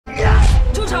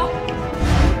手！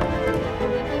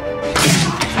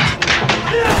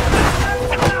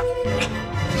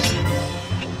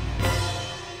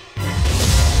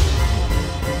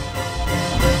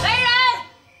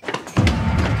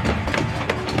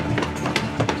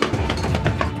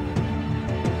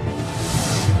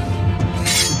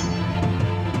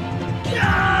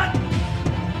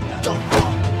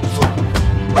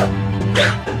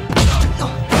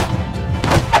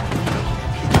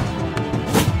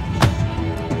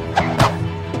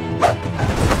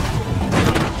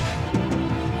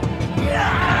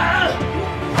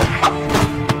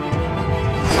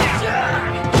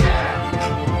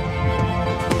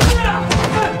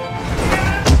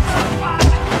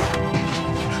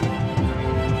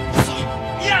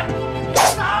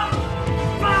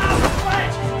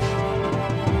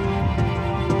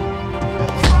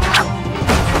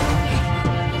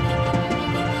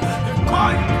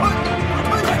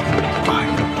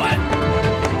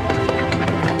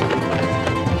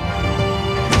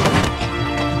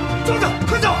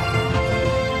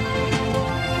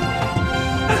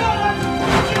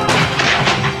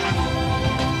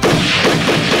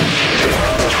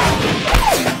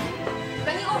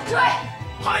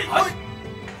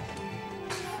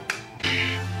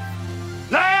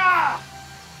来人！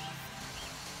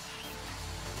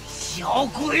小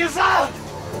鬼子，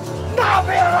那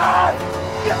边来！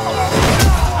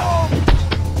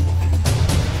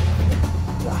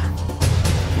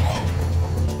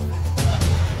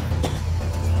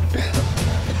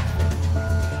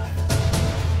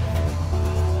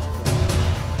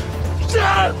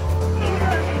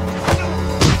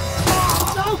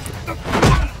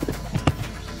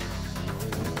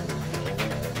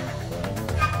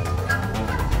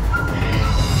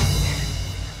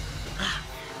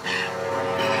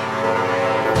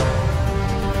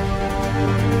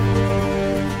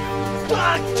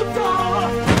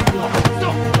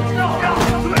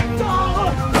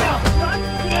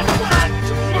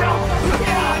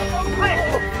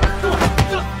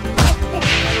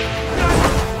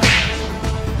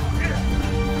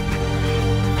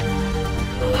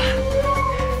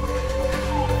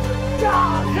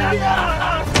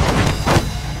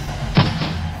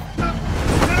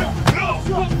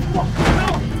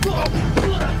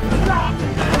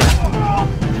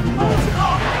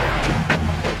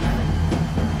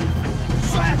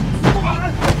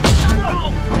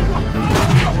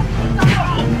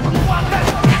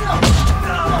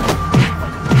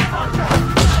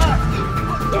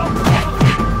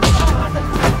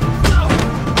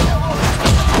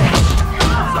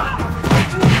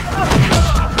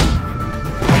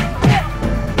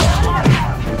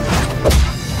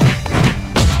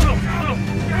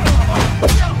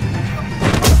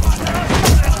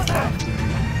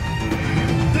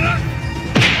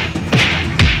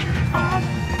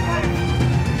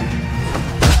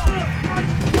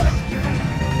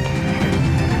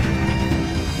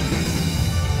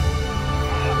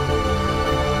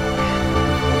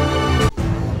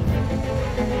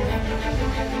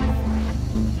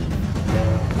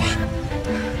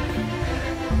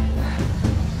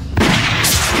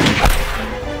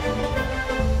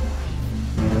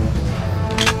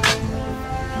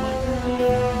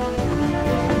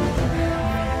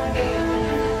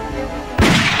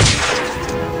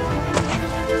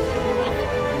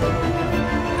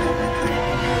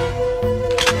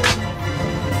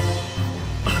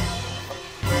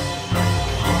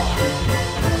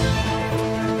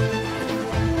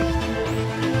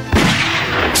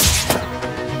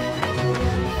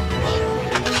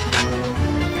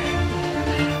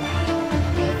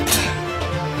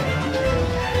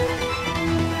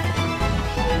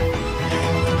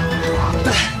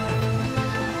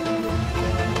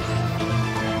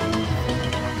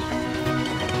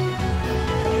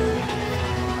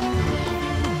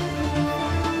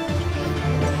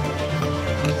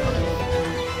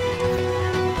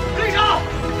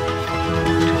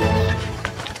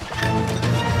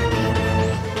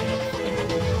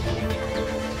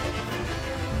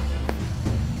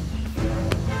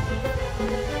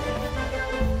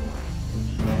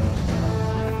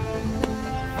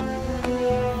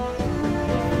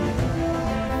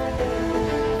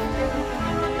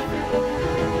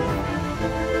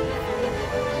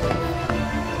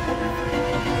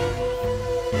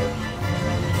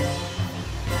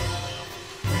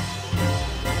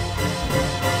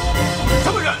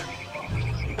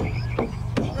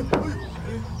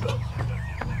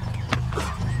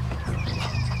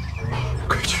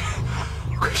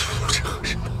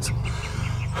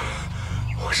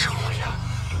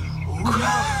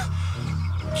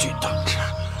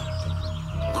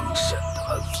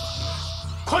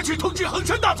快去通知横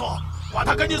山大佐，把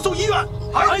他赶紧送医院。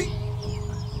哎。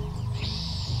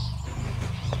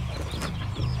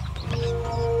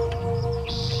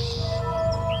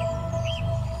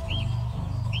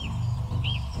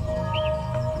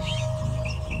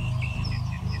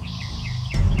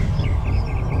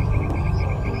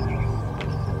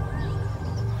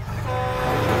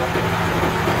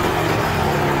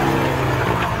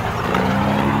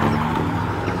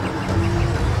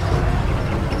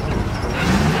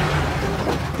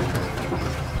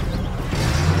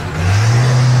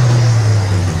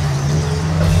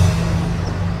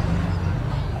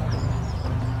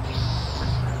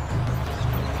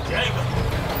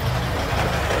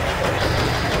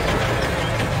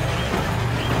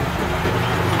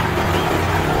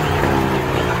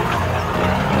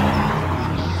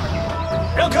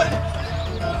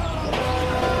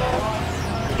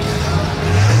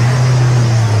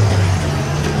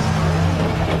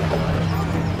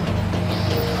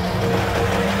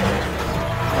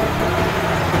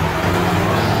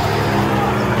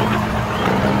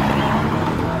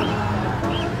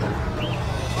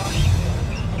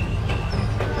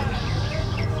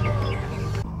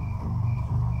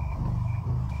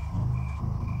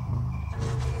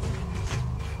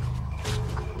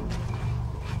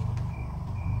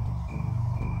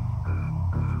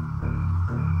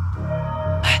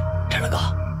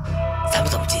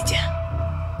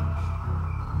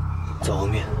 走后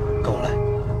面，跟我来。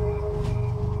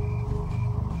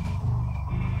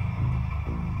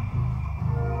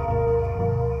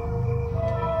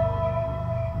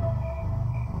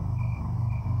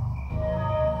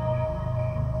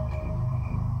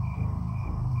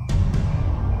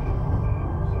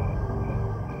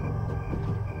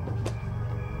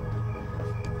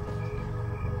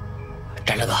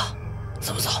展亮哥，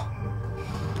怎么走？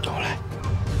跟我来。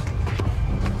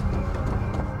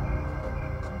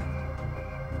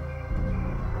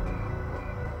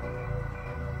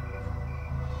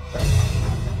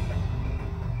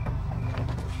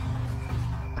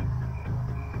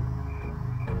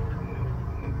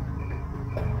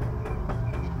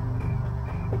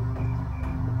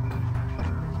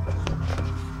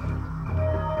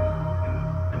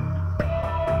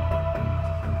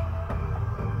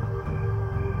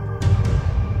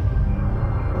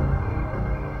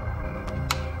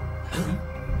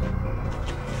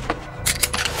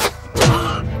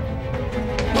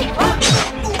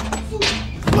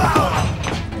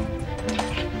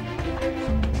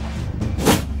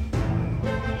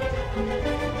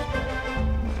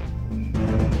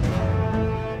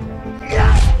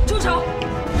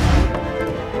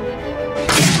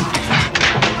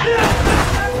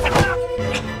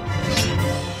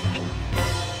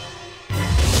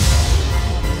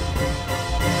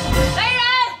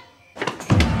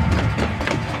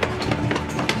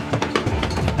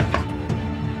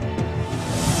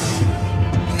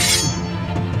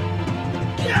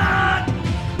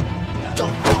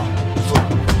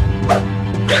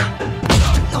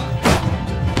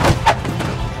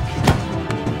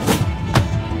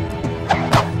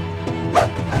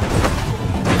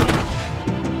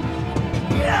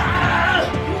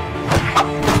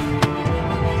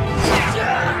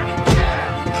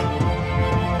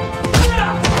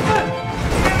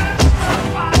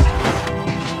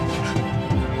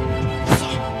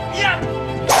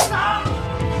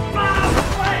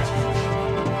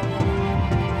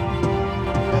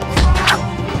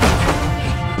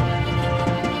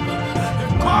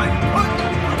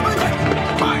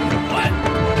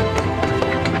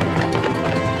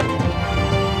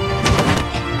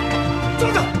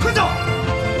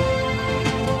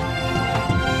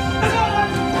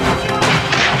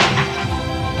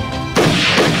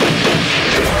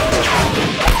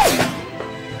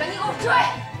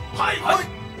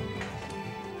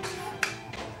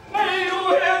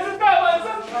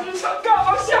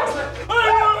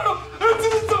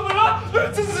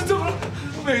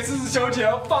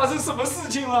 发生什么事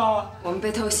情了？我们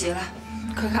被偷袭了，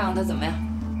快看看他怎么样。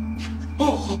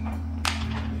哦，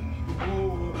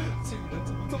这个人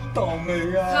怎么这么倒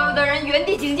霉啊！所有的人原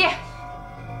地警戒，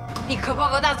立刻报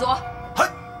告大佐。嗨！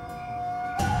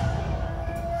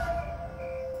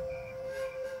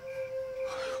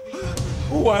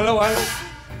完了完了！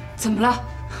怎么了？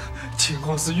情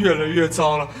况是越来越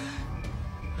糟了，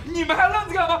你们还愣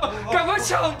着干嘛？赶快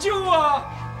抢救啊！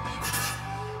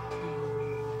 大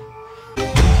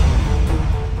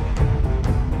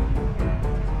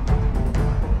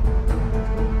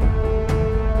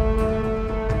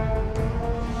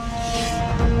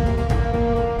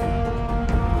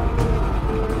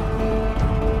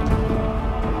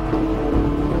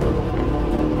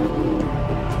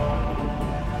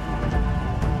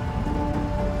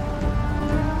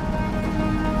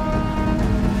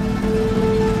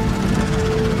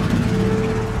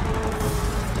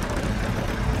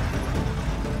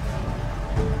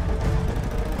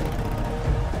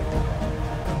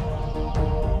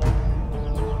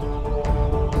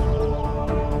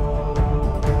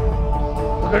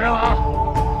跟上啊！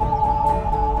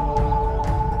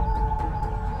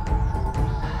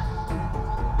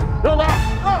刘总，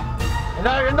现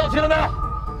在人到齐了没有？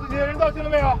自己的人到齐了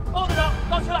没有？哦，队长，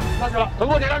到齐了，到齐了，同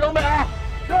步检查装备啊！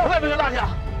是，装备不行落下。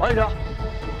王医生，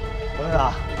王队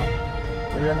长，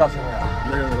您人到齐了没有？我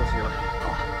们的任务都齐了。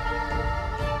好。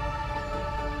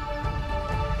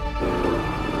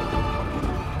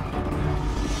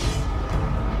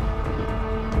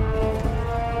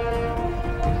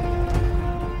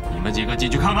你们几个进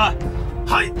去看看。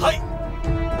嗨嗨。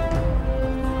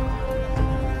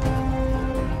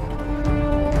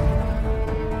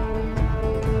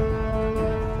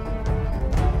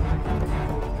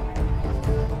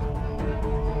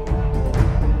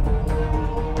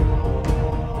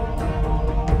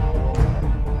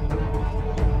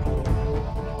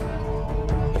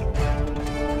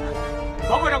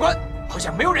 报告长官，好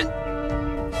像没有人。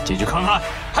进去看看。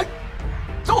嗨，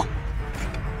走。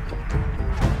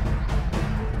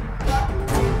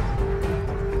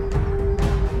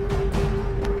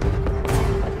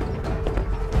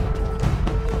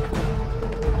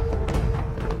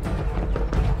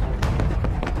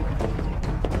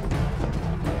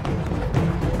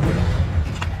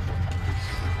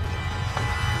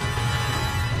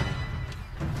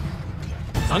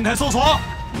散开搜索。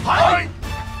嗨。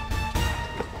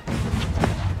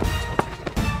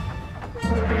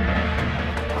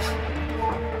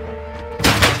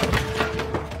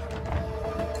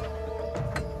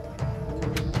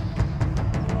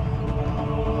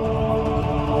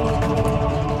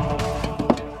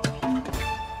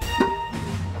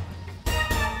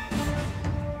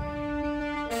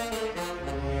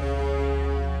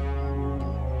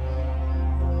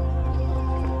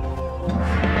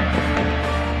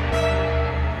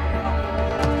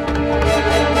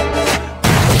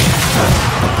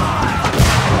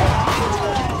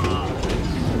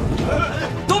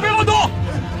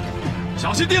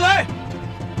 小心地雷！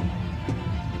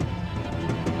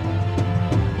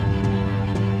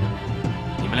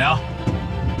你们俩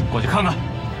过去看看。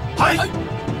嗨！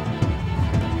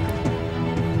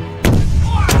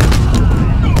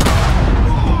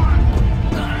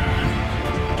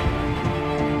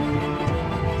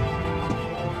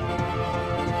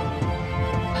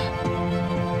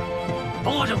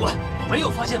报告长官，没有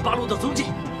发现八路的踪迹。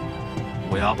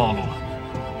乌鸦暴露了，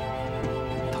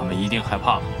他们一定害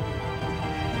怕了。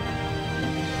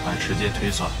 按时间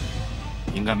推算，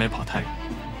应该没跑太远。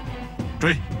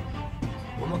追！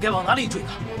我们该往哪里追呢？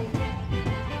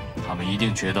他们一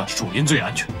定觉得树林最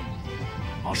安全，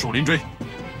往树林追！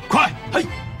快！嘿，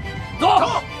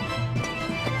走！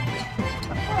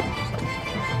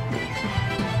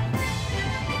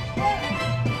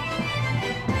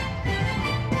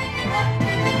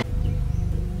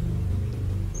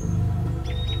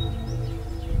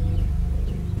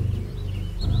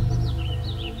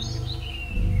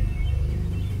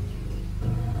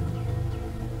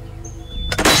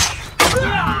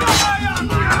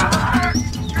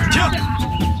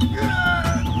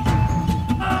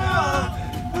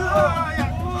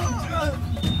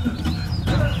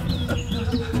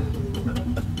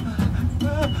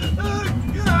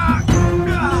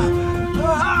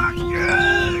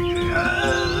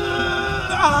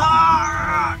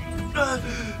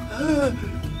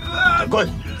长官，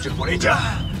这火雷枪，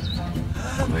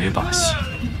鬼把戏！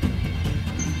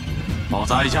爆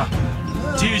砸一下，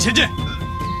继续前进。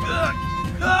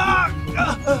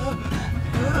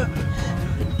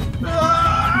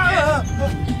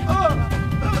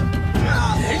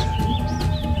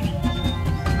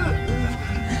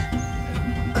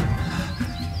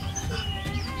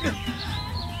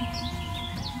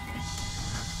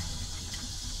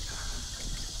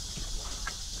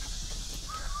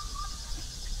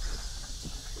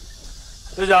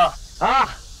队长啊，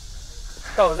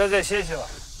让我在这歇歇吧。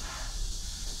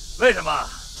为什么？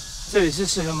这里是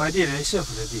适合埋地雷设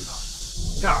伏的地方。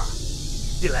这儿，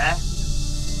地雷。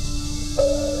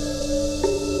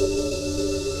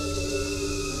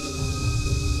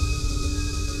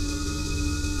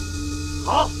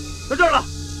好，在这儿了。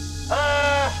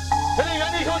全体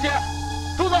原地休息。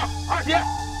柱子、二姐，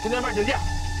去那边警戒。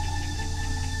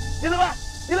弟子们，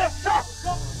地雷上！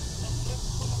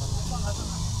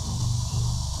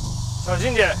小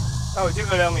心点，待会间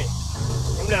隔2米。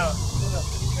你们俩跟着。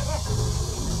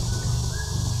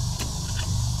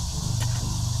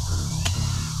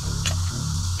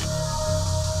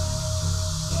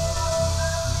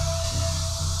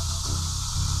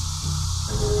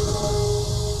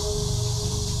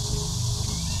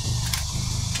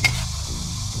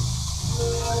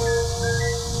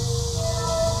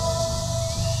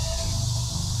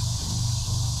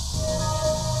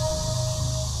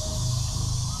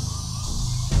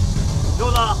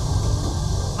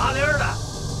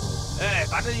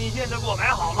你现在给我买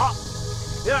好了，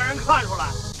别让人看出来。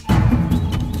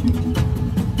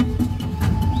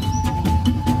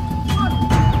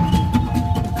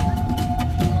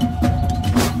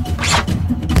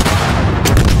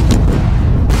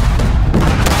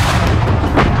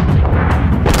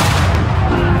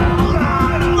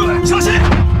小心！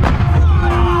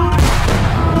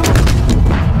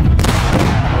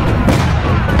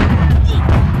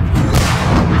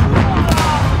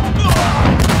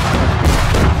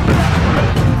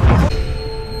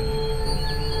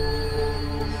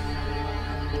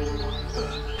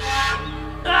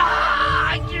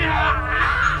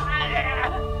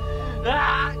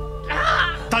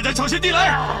大家小心地雷！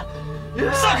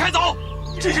散开走！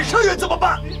这是车员怎么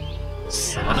办？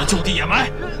死了的就地掩埋，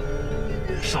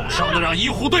受伤的让医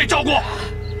护队照顾。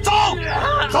走，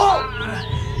走！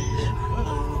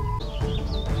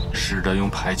试着用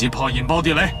迫击炮引爆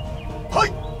地雷。嗨，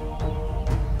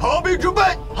炮兵准备。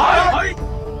嗨！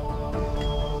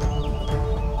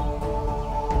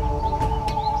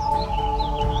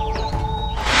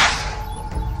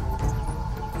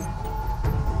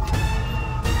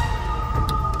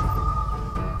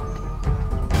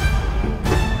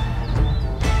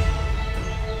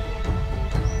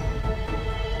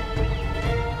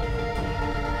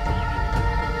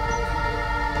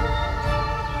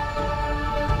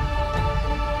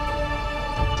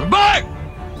准备，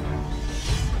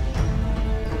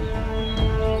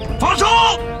发射！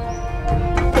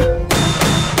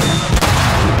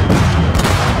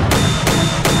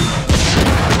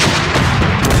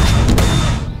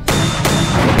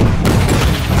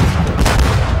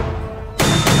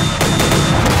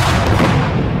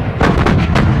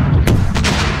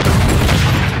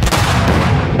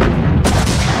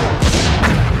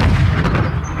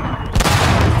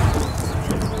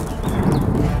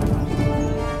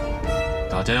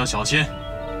大家要小心，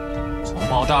从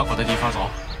爆炸过的地方走。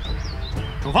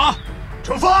出发！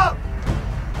出发！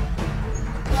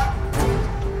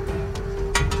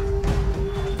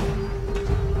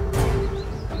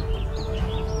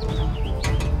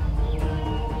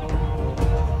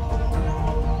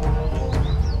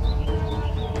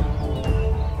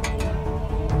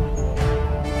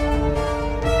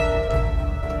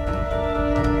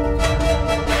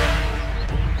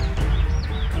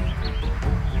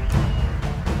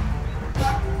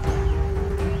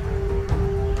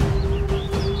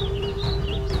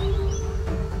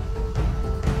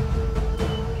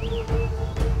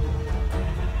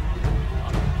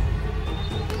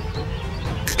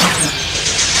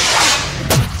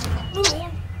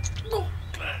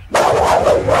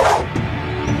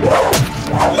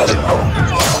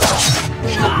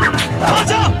趴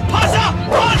下！趴下！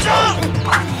趴下！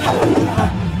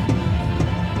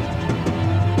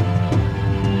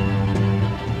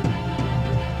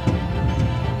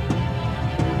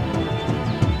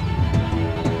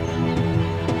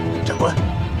长官，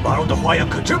马龙的花样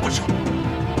可真不少，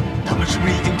他们是不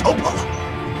是已经逃跑了？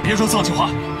别说丧气话，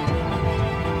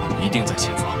一定在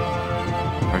前方，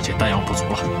而且弹药不足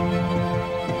了，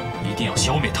一定要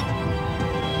消灭他们。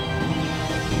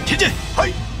前进！嗨！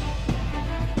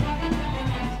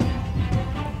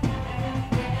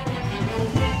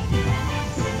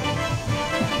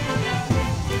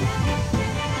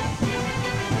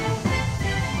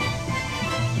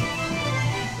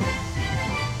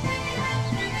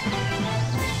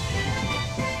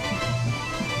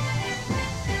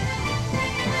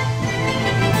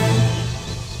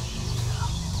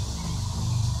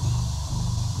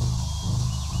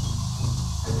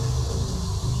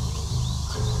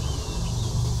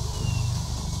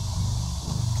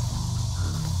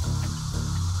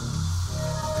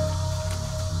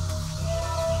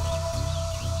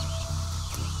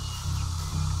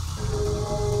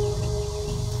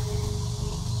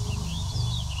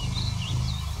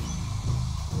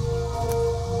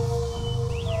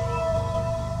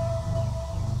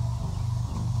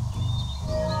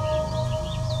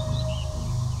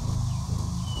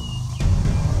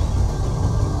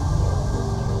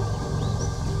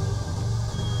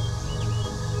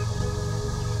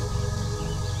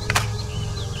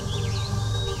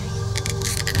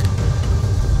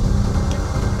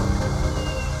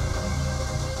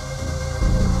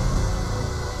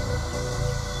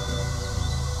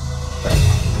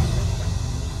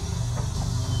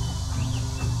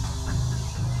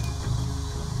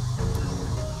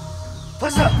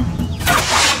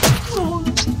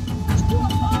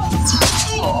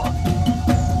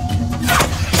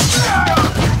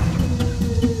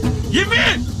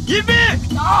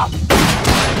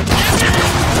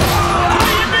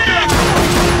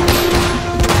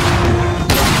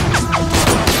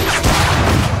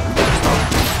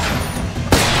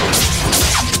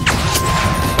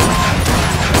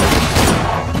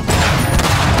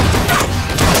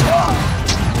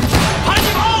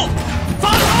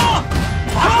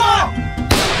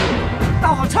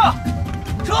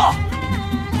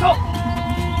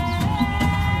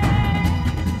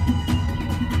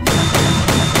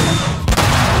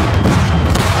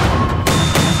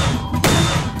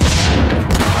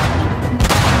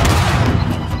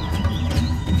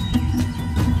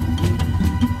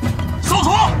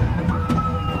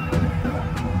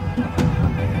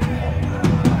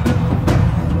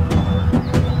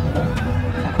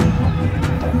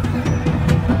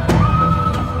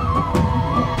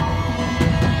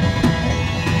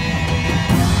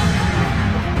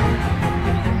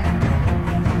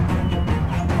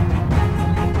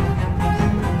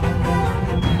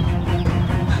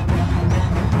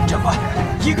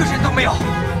没有？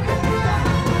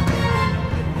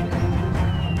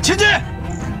前进！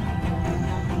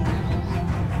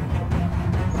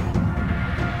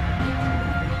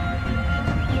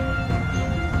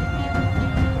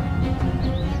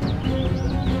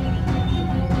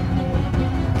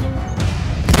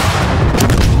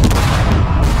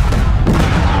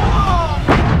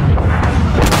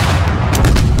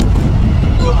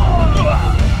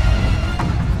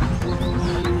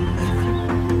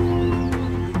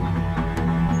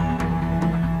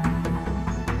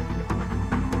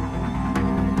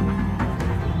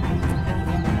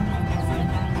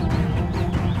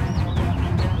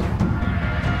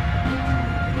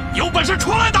有本事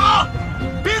出来打，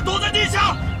别躲在地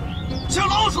下，像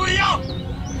老鼠一样。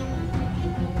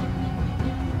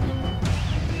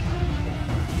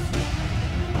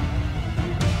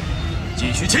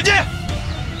继续前进。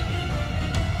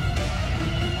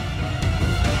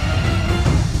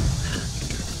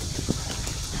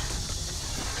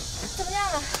怎么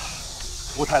样了？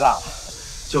雾太大了，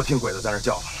就听鬼子在那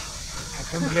叫了。还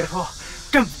真别说，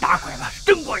这么打鬼子是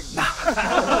真过瘾呐！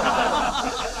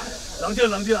冷静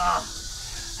冷静啊！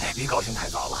哎，别高兴太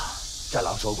早了。战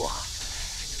狼说过，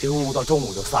这雾到中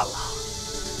午就散了，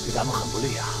对咱们很不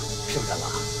利啊，是不是战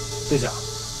狼？队长，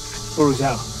不如这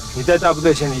样，你带大部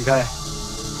队先离开，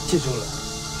记住了，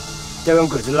要跟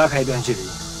鬼子拉开一段距离，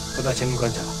我到前面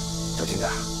观察，小心点。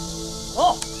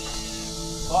哦，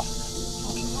好。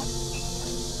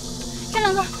战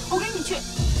狼哥，我跟你去。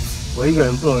我一个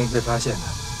人不容易被发现的，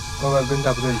乖乖跟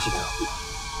大部队一起走。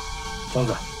庄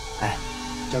子，哎，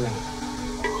交给你。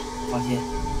放心，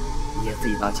你也自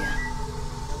己当心。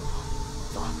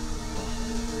走，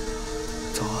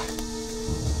走啊！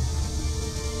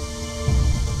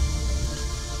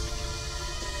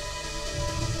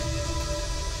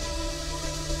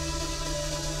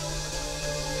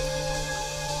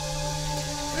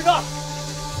队长。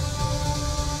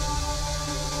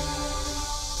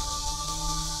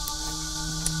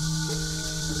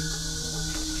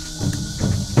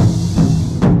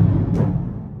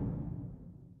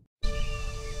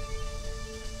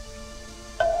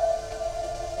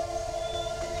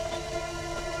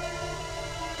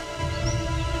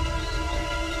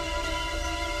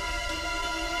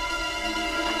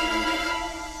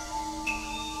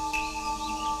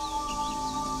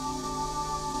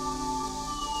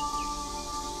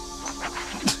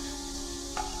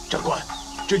长官，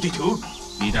这地图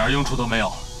一点用处都没有。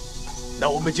那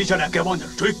我们接下来该往哪儿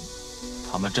追？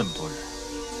他们这么多人，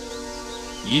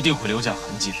一定会留下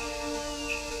痕迹的。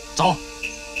走。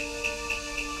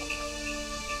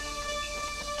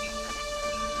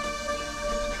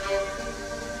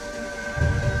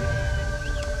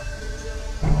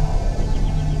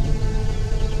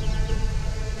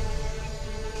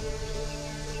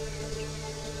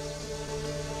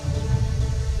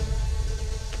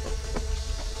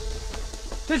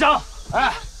队长，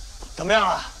哎，怎么样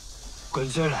了？鬼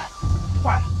子追来，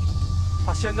坏了，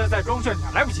他现在在装炫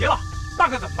点，来不及了，那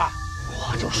可怎么办？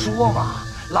我就说嘛，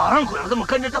老让鬼子这么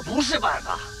跟着，这不是办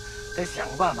法，得想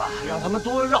个办法让他们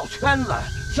多绕圈子，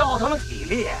消耗他们体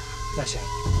力。那行，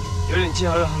有点记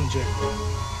号让他们追，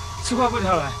四块布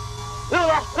条来。六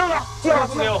了，记号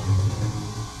不留。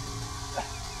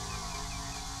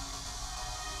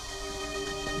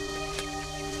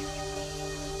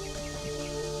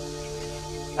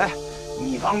哎，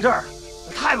你放这儿，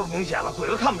太不明显了，鬼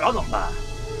子看不着怎么办？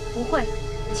不会，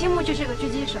青木就是个狙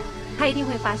击手，他一定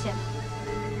会发现的。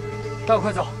带我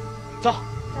快走，走。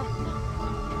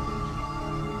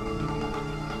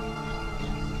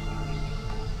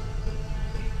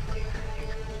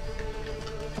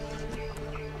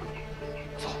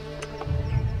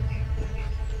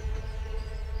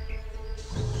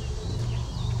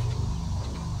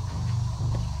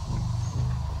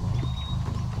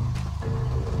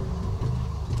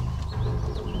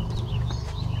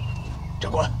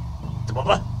长官，怎么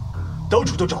办？到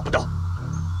处都找不到。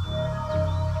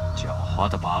狡猾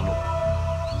的八路，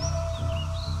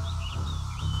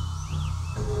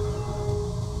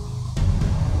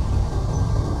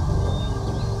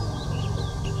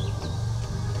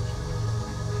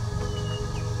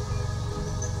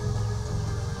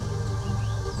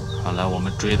看来我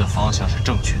们追的方向是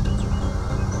正确的。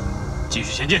继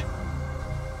续前进。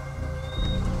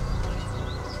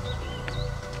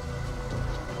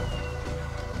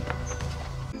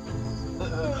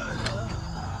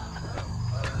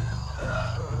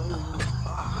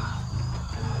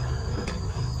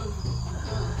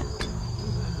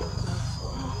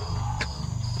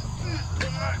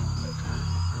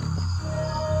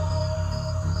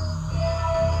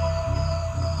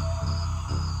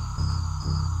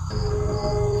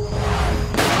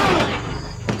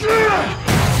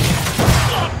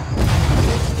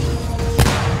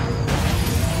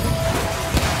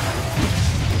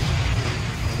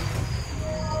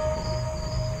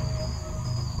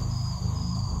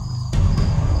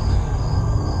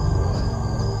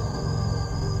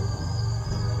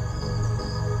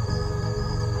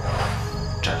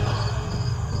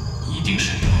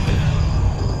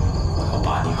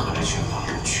把你和这群法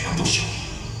人全部消灭。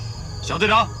小队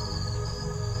长，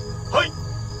嘿，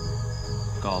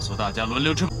告诉大家轮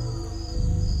流吃。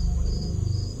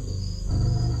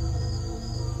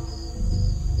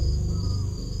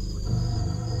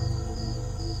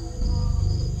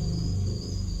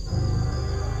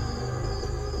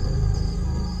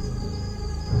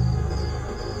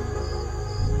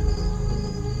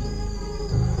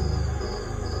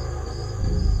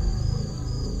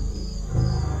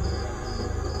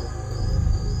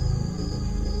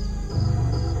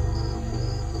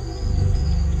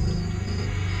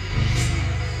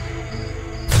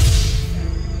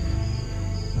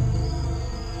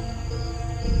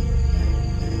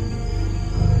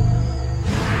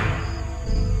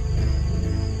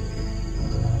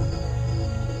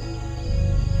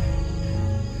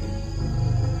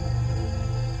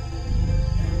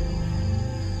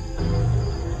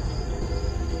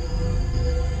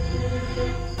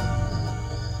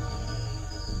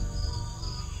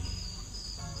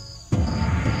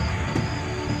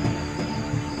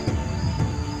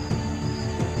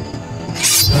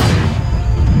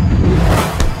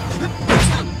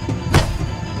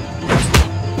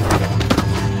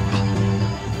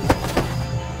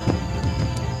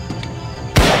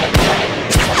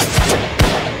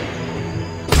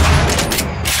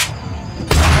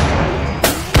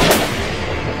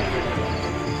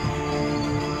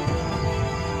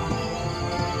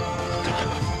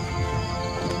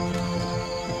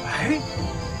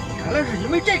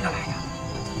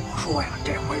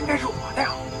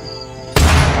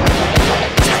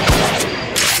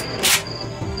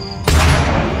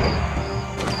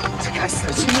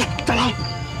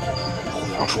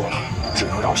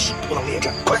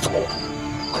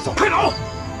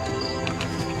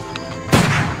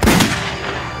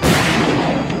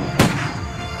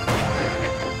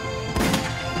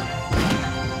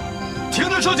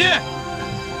 收紧！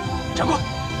长官，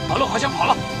马路好像跑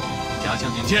了，加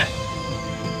强警戒，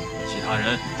其他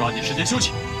人抓紧时间休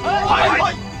息。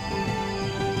嗨！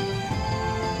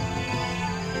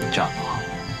战马，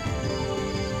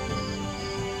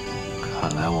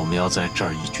看来我们要在这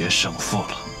儿一决胜负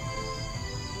了。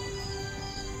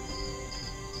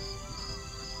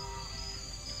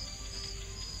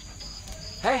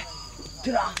哎，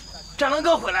队长，战狼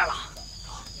哥回来了。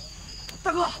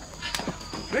大哥。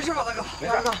 没事吧，大哥？没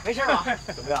事，没事吧？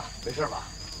怎么样？没事吧？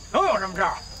能有什么事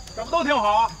儿？这不都挺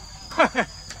好啊？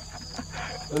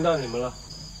轮到你们了。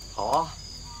好啊，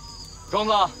庄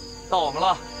子，到我们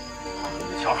了。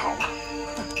你瞧好吧。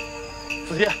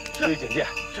司机，注意警戒。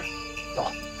是。走。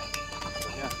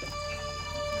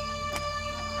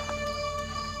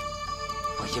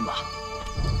放心吧。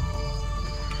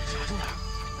小声点。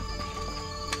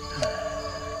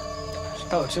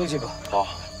带我休息吧。好。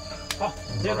好，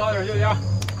你也早点休息啊。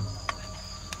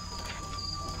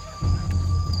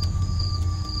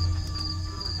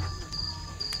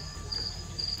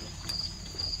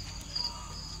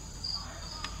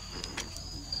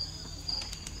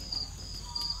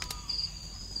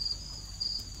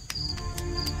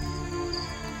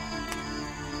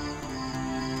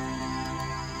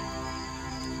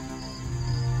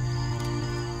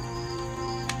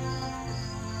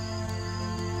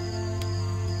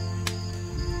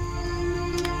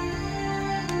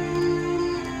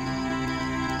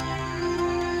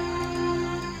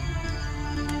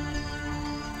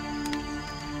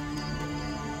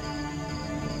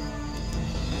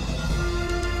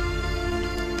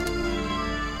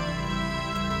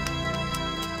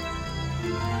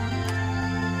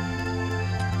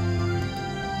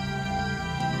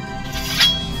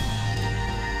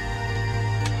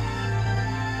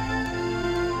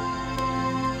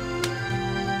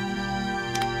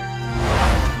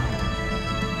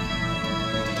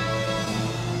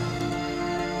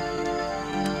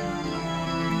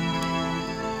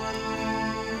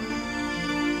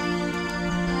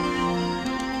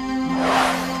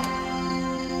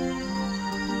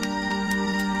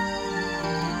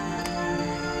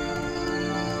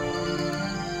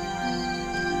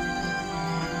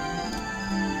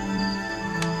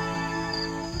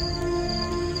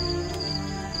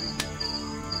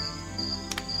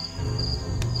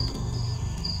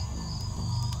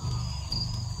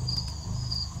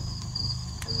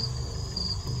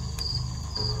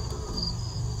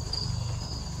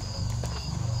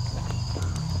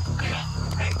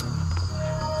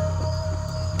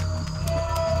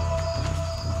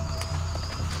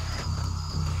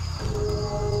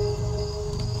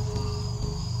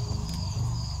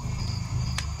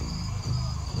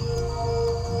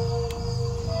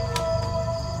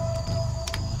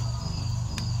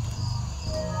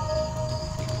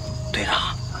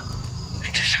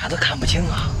都看不清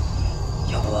啊，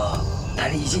要不咱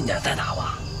离近点再打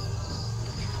吧？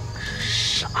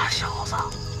傻小子，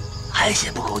还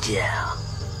嫌不够贱啊？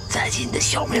再近你的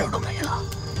小命都没了。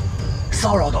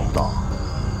骚扰懂不懂？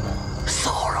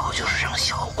骚扰就是让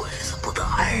小鬼子不得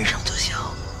安生就行，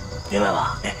明白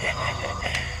吧？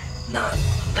那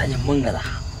咱就蒙着打。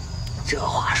这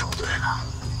话说对了，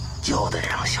就得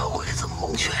让小鬼子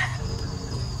蒙圈。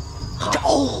招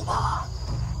呼吧。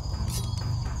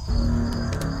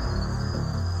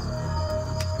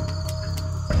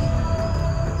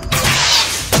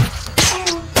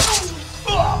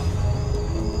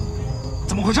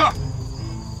怎么回事？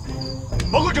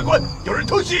报告长官，有人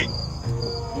偷袭！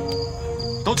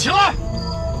都起来，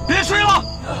别睡了，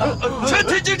全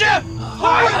体警戒！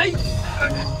哎，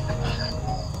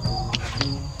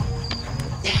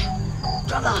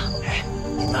壮子，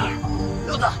你那儿，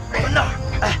六子，我们那儿，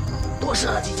哎，多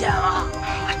射了几箭啊！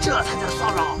这才叫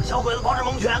骚扰，小鬼子保持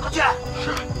蒙圈，快去！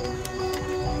是。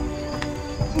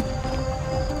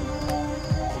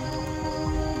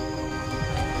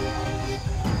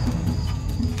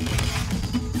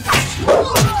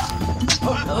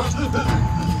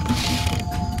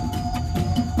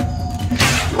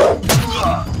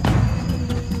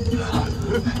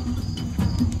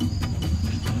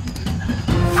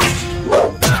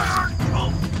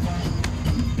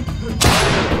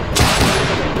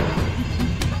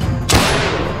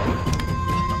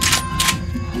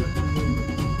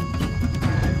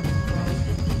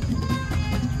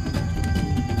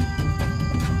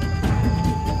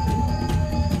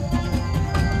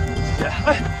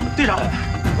队长，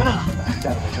回来了，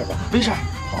站着没事吧？没事。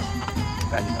好，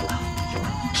该你们了，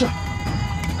是。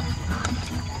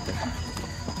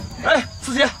哎，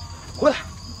四姐，回来。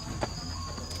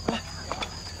哎，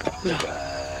队长，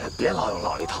别老用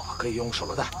老一套，可以用手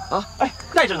榴弹啊！哎，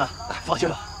带着呢，放心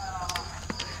吧。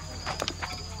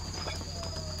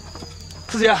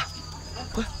四姐，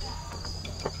回。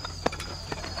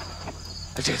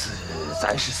这次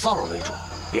咱是骚扰为主，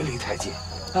别离太近，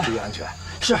注意安全。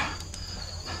是。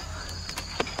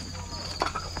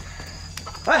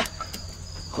哎，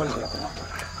回来。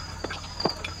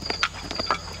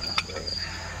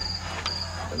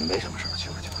没什么事，去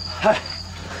吧。哎，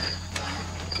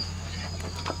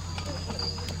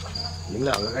你们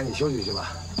两个赶紧休息去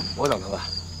吧，我等他们。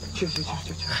去。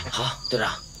好，队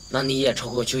长，那你也抽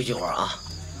空休息会儿啊。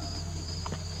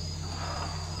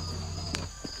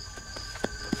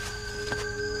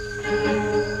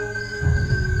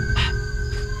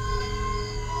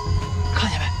看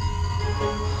见没？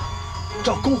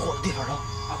照篝火的地方扔。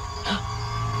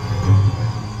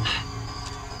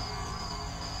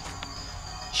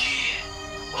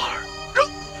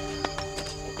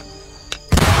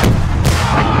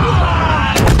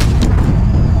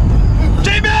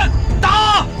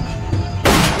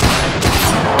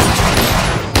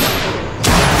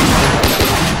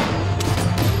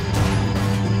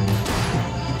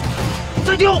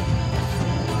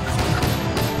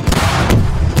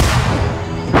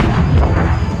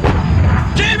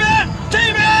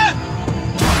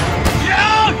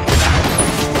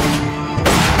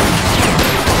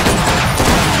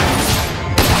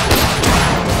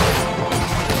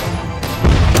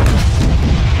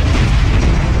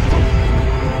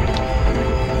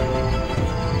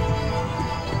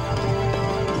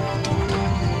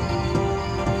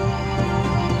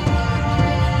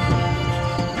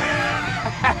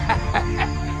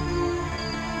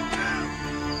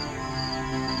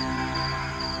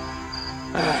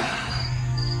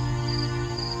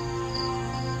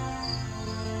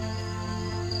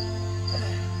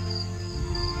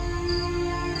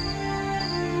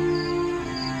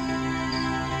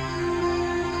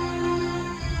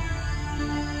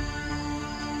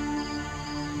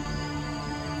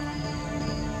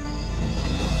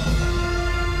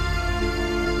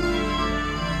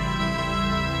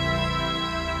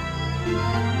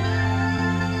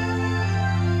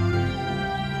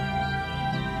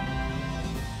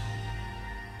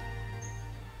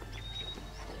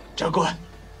长官，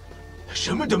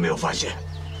什么都没有发现。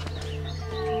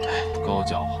够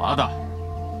狡猾的，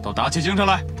都打起精神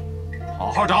来，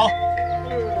好好找。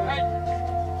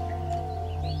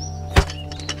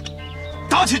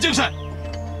打起精神！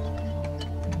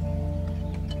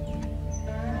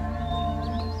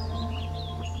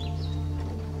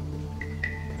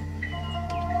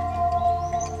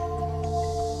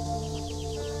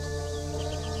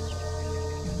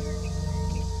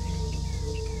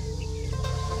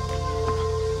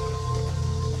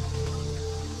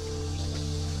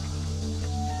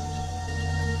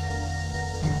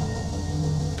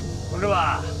同志们，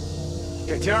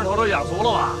这精神头都养足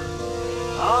了吧？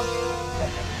啊！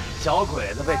小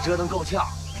鬼子被折腾够呛，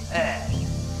哎，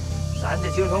咱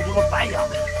这精神不能白养，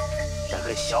再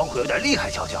跟小鬼有点厉害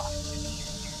瞧瞧，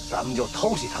咱们就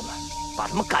偷袭他们，把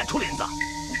他们赶出林子。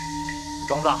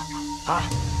庄子啊，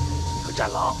你和战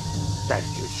狼带着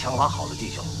几个枪法好的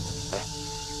弟兄，哎，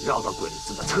绕到鬼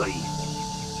子的侧翼，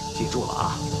记住了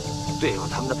啊，对付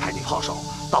他们的迫击炮手，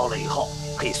到了以后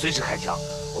可以随时开枪，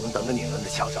我们等着你们的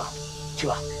枪声，去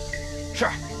吧。是。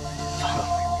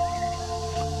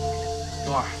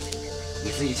东儿，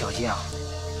你自己小心啊。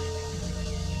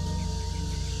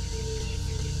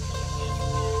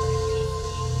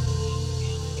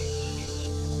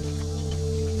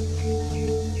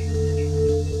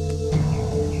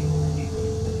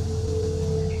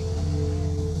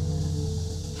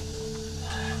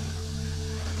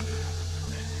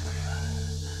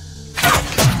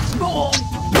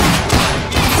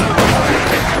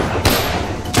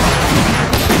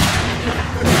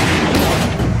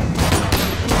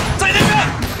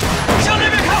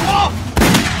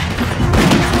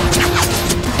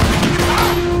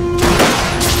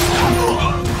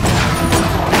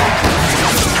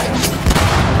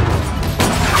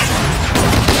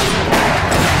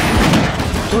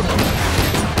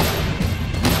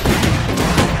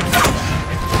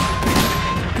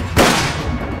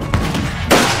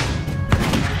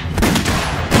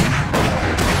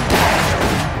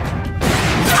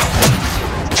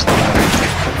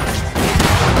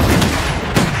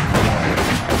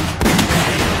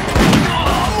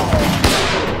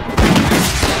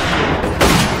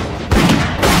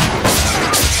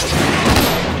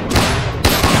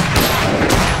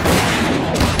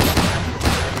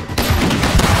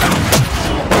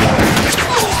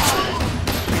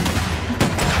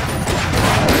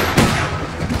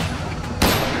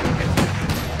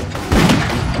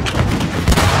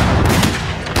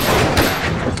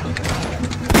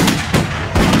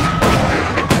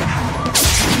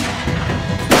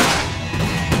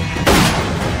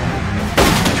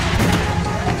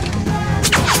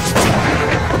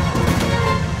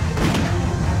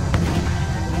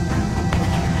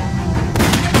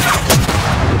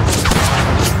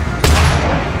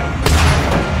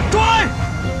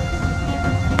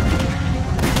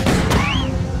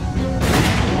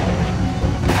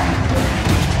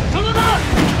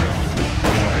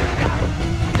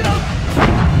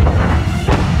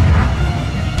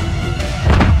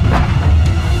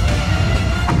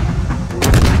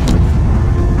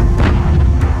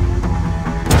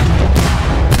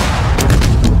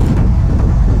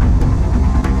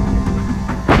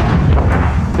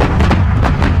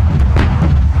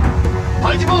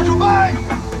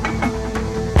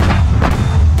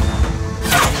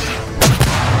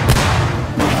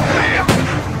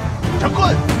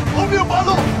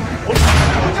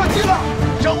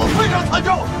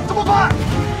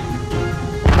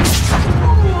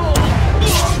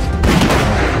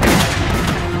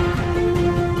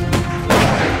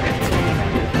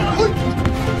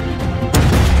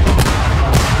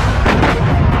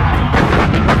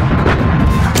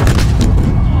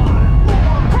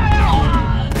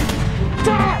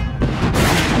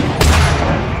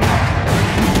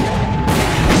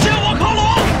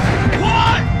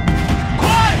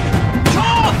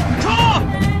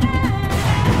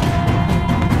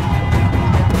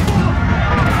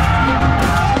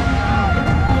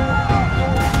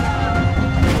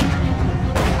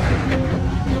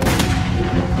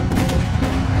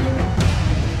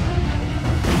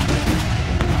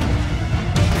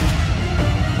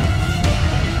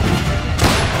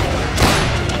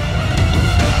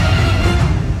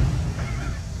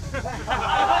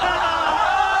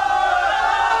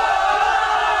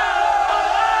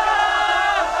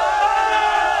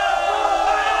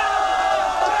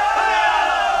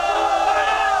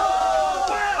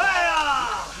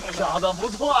不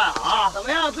错呀！怎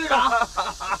么样，队长？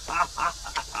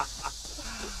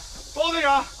包队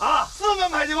长啊，4门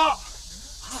迫击炮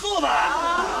，4门。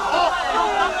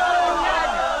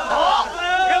好，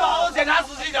别把我检查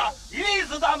仔细点，一粒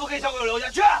子弹不给小鬼留下。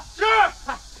去。是。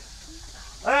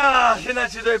哎呀，现在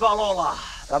支队暴露了，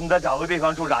咱们得找个地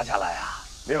方驻扎下来呀。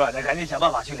明晚再赶紧想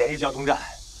办法去联系交通站。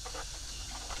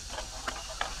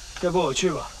要不我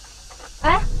去吧？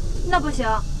哎，那不行。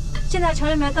 现在城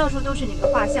里面到处都是你的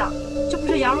画像，这不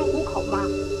是羊入虎口吗？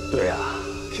对呀，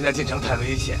现在进城太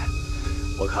危险，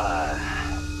我看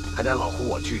还得老胡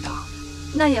我去一趟。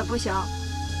那也不行，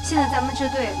现在咱们支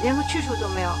队连个去处都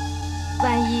没有，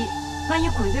万一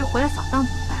鬼队回来扫荡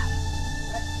怎么办？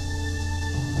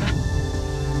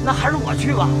那还是我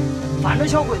去吧，反正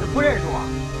小鬼子不认识我。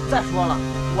再说了，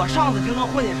我上次就能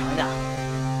混进城去。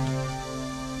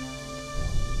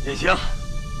也行，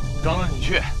张罗你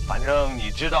去，反正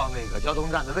你知道那个交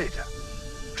通站的位置。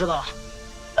知道了。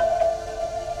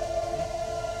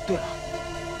对了，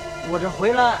我这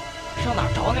回来上哪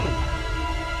儿找你们去？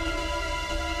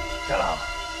家郎，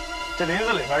这林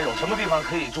子里边有什么地方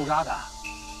可以驻扎的？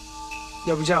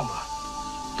要不这样吧，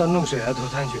到弄水崖投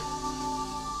滩去。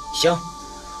行，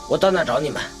我到那儿找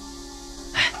你们。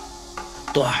哎，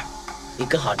多儿，你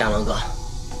跟好张龙哥，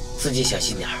自己小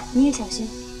心点儿。你也小心。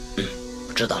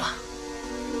我知道了。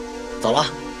走了。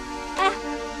哎，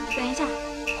等一下，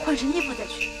换身衣服再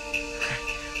去。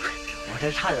我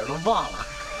这差点都忘了。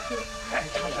哎，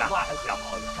差点忘了，小伙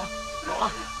子，走了。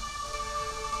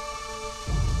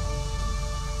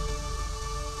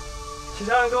其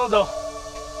他人跟我走。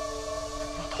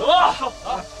走吧，走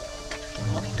啊！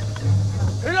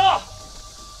跟上！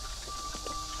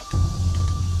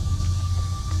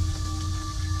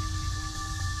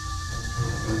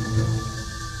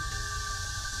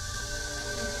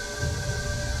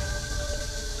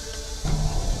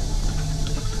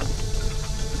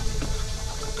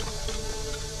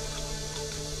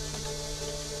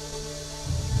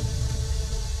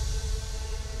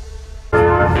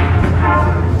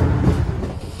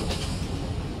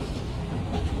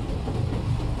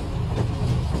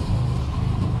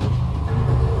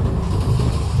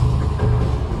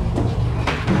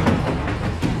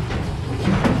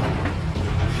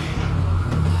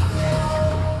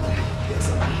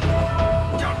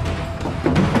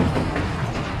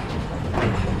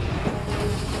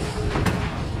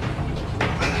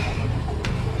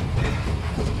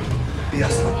憋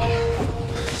死了，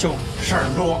就事儿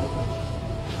多。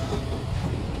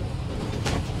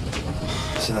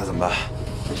现在怎么办？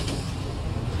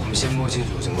我们先摸清楚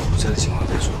整个火车的情况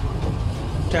再说。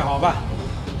这好办，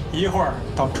一会儿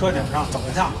到车顶上走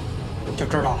一趟，就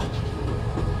知道了。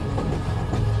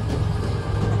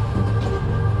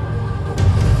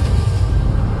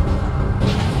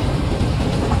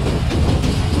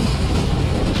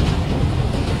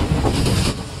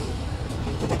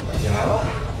你来了，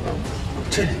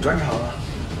这你专长啊？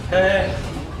哎，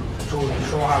注意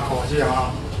说话口气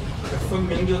啊，这分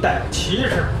明就带有歧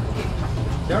视。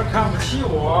要是看不起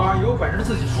我，有本事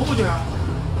自己出去啊！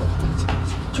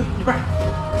去一边。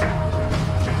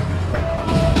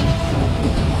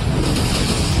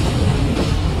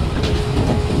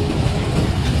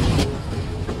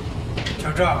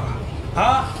就这个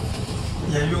啊，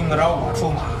也用得着我出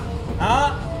马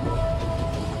啊？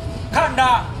看着。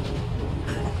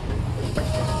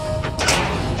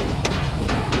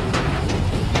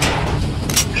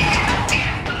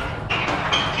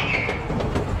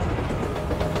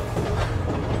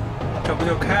这不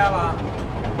就开了？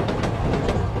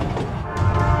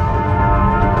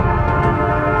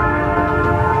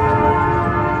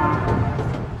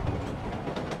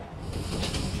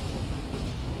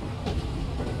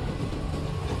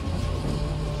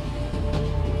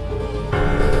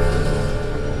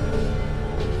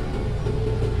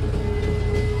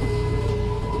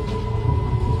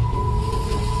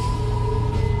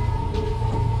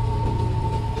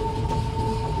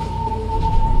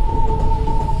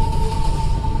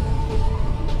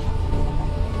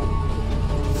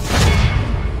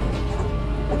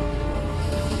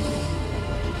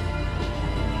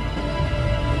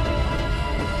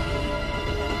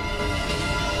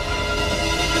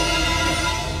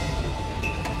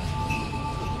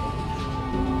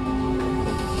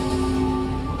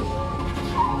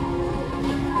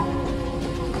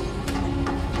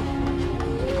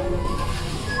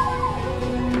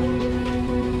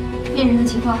病人的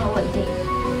情况很稳定，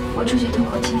我出去透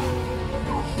口气。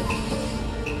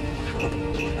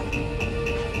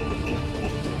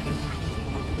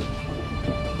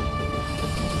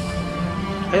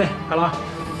哎，好了。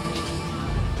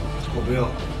我不用，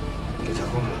给查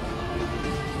控了。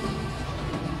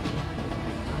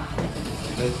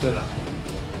哎，对了，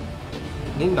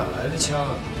你哪来的枪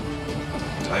啊？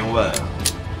还用问啊？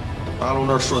大陆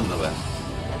那儿顺的呗。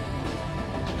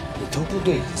你偷部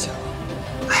队的枪？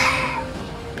哎，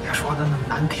别说的那么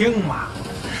难听嘛，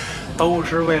都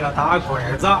是为了打鬼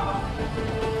子，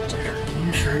这是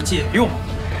临时借用。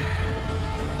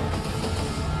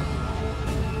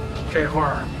这会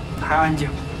儿还安静，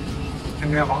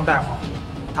应该王大夫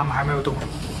他们还没有动手。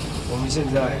我们现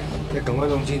在要赶快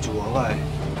弄清楚王爱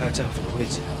还有战俘的位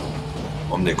置。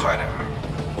我们得快点，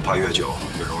我怕越久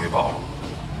越容易暴露。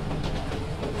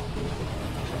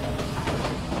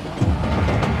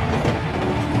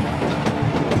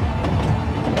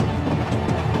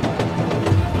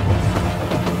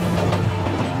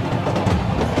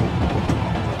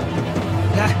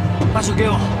来，把水给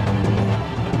我。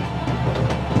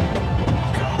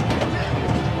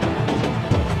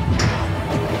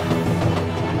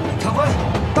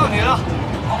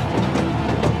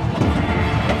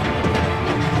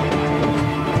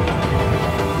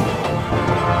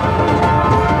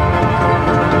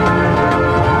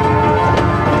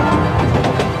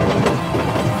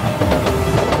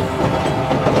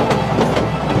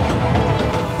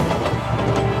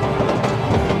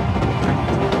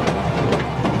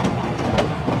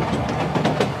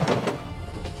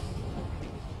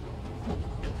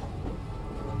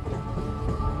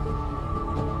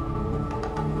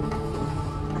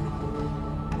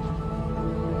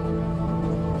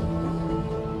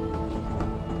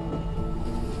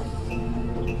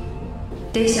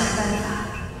得想办法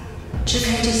支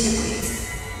开这些鬼子。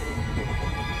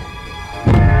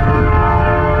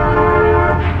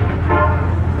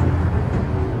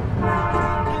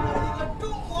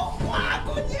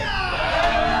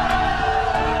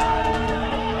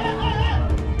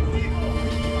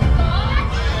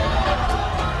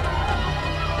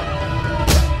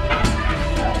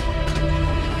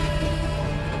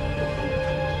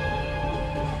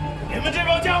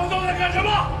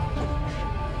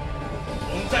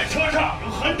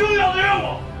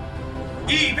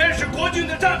 一边是国军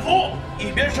的战俘，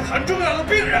一边是很重要的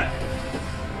病人，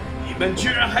你们居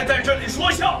然还在这里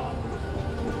说笑！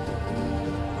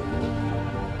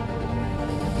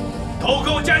都给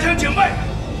我加强警备，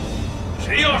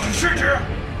谁要是失职，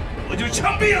我就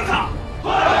枪毙了他！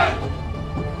快！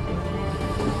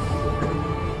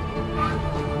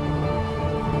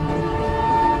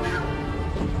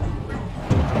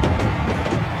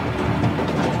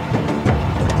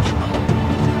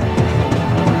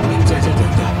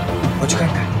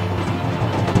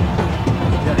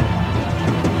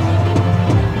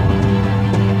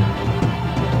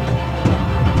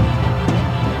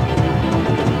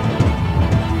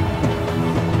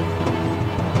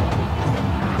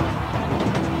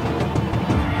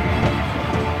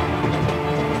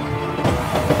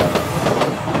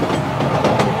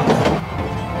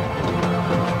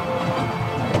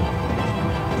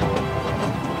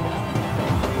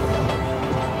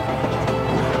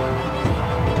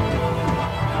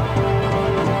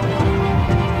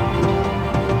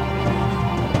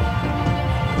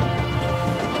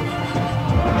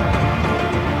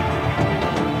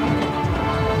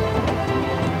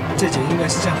 这节应该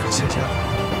是战俘车厢。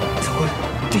指挥，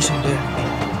弟兄队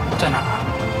在哪儿？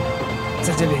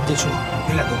在这连接处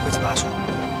有2个鬼子把手。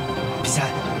比赛，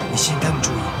你吸引他们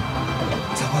注意。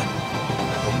指挥，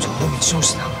我们从后面收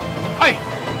拾他们。哎，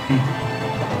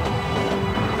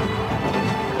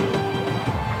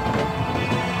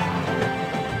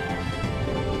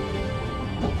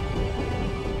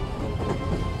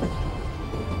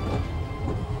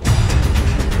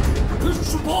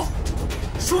书包，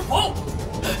书包。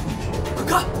 快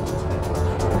看！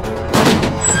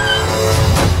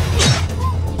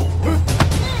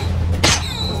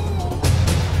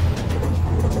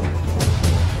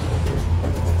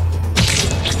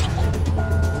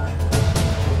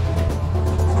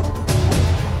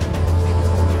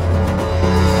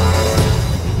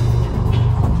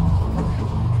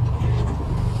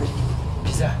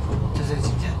比赛在这里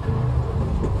今天。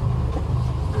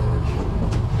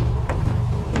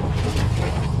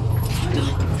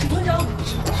 团长，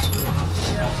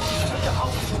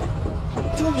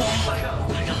救命！团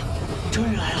长，你终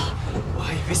于来了，我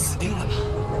还以为死定了呢。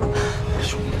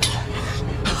兄弟，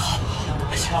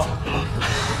好，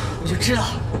我就知道，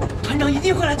团长一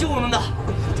定会来救我们的。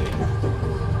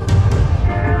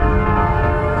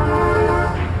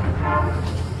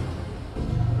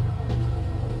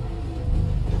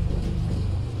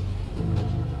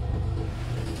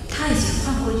他已经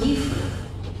换过衣服了，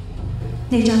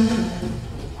那张图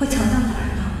会藏到哪儿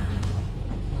呢？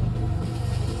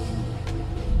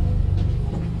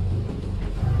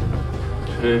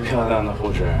 这位漂亮的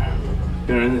护士，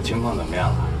病人的情况怎么样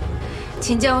了？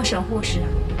请叫我沈护士。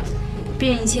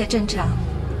病人一切正常，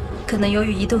可能由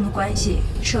于移动的关系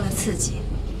受了刺激，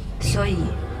所以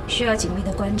需要紧密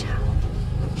的观察。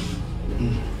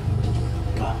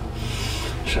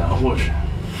沈护士，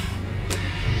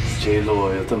这一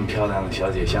路有这么漂亮的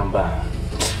小姐相伴，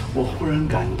我忽然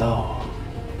感到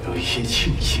有一些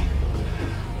庆幸。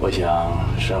我想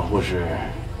沈护士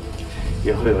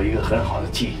也会有一个很好的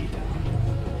记忆的。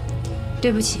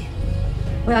 对不起，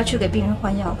我要去给病人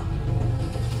换药了。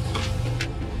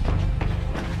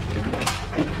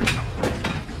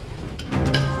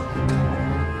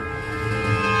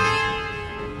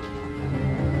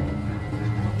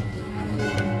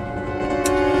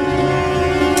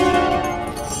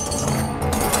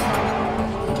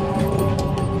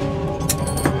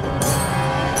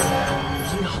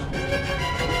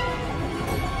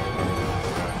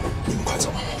你们快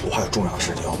走，我还有重要的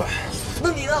事情要办。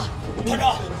 那你呢，团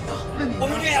长？我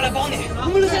们留下来帮你，我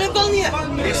们留下来帮你。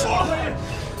别说了，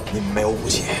你们没有武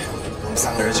器，我们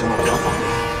3个人行动不了。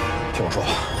听我说，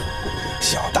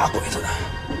想要打鬼子的，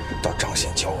到张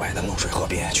县郊外的弄水河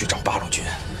边去找八路军；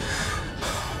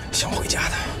想回家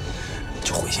的，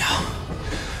就回家。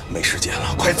没时间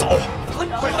了，快走！团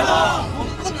长，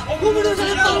我们留下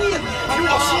来帮你。听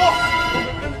我说。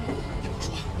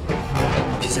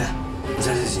 比赛，你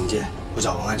在这里警戒，我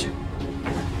找王安去。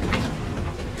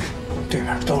 对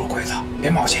面都是鬼子，别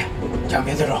冒险，千万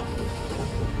别自热。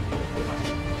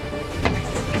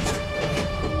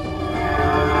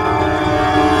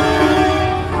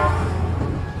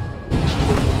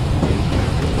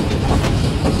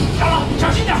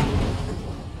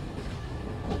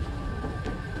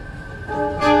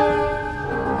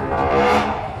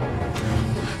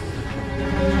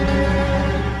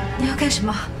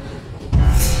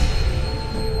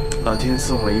老天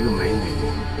送我一个美女，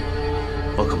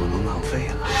我可不能浪费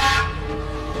了。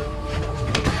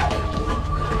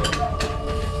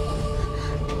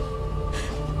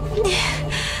你。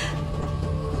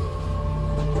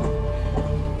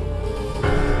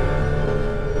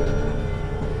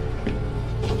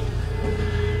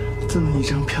 这么一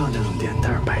张漂亮的脸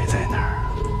蛋摆在那儿，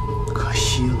可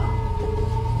惜了。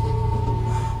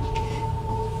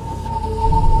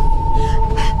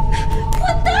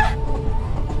混蛋！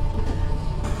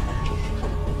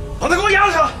把他给我押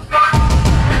上！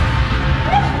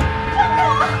放开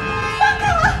我！放开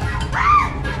我！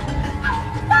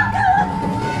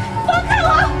放开我！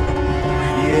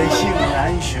野性难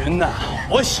寻呐，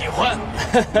我喜欢。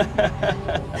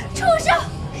畜生！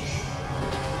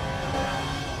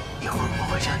 我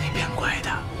会让你变乖的。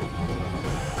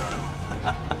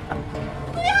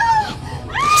不要！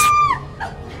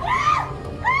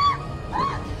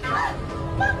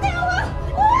放开我！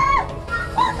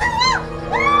放开我！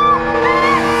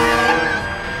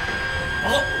报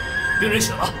告，病人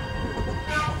醒了。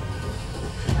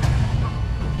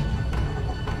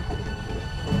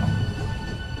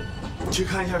去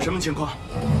看一下什么情况。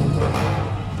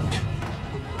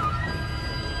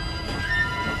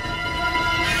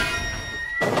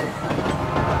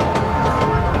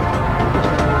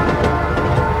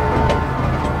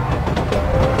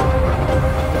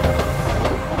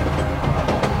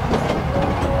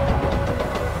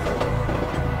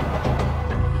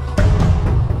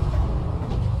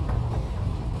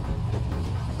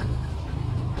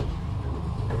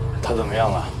 他怎么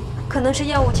样了？可能是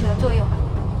药物起了作用，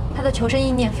他的求生意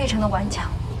念非常的顽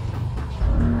强。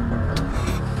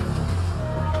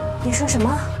你说什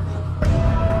么？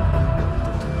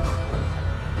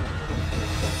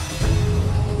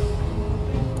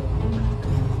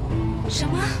什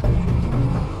么？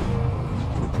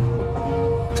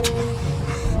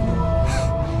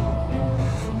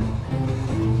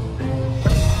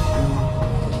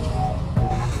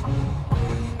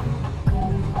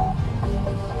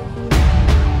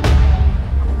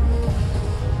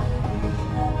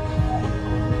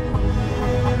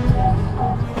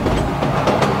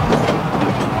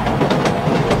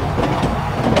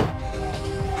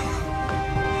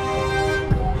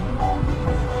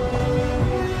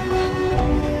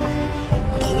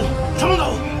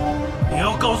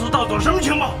什么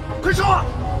情况？快说！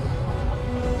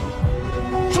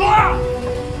说啊！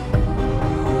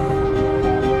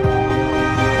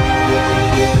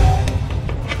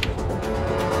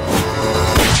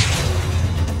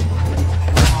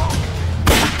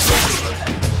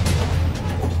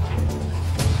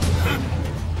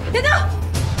别动！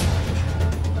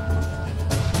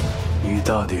你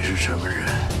到底是什么人？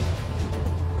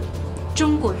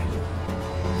中国人。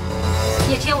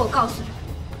叶天，我告诉你。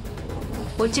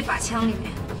 我这把枪里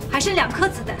面还剩2颗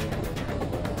子弹，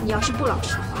你要是不老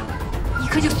实的话，1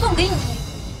颗就送给你，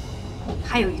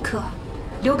还有1颗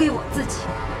留给我自己，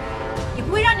也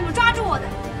不会让你们抓住我的。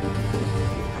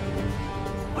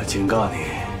我警告你，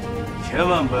千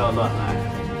万不要乱来！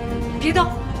别动！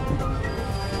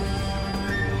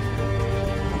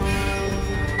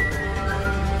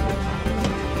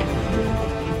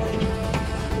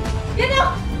别动！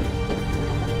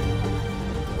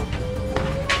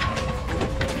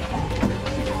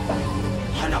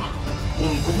 我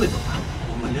们不会走的，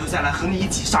我们留下来和你一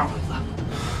起上鬼子。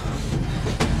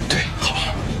对，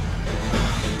好，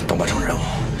等完成任务，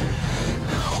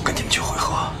我跟你们去会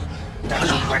合。带着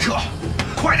兄弟快撤，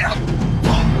快点！走。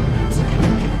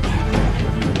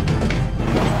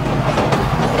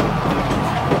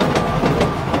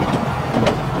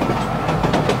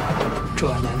这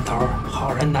年头，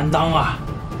好人难当啊，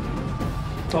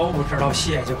都不知道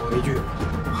谢谢我一句。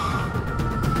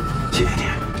谢谢你。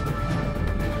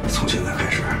 从现在开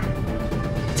始，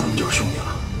咱们就是兄弟了。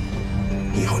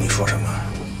以后你说什么，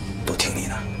都听你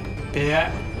的。别，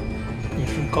你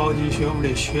是高级学府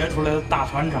里学出来的大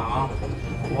船长，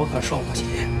我可受不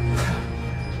起。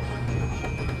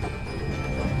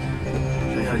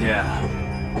沈小姐，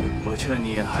我劝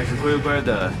你还是乖乖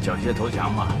的缴械投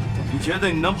降吧。你觉得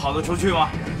你能跑得出去吗？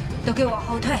都给我往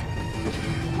后退！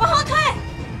往后退！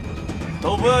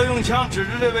都不要用枪指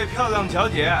着这位漂亮小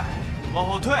姐，往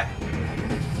后退！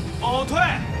 往后退！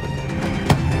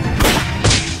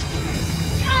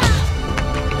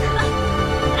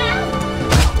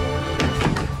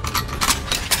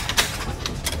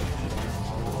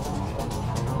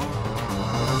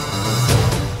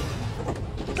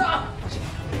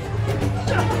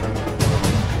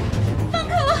放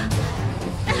开我！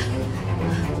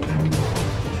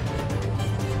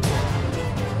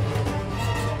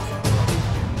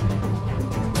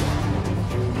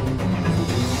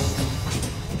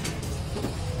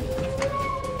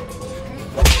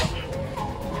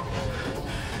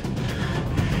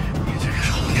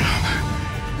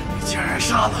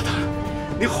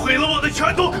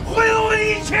拳头毁了我的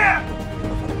一切。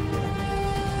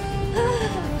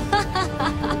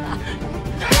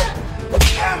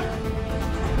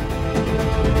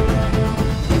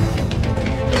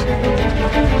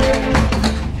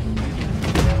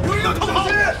有人要逃跑！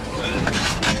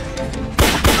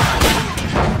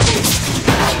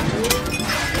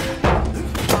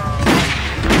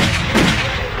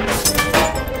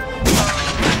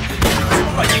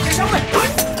快点先上位！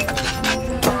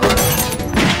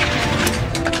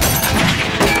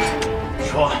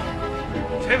说，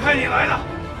谁派你来的？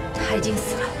他已经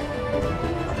死了，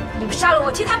你们杀了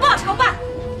我，替他报仇吧！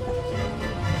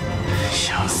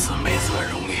想死没这么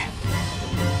容易，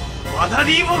把他的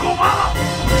衣服给我扒了！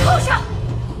畜生！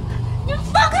你们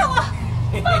放开我！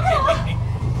放开我！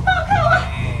放开我！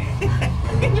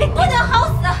你们不能好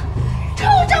死！畜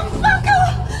生，放开我！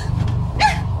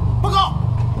报告，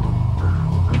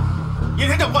野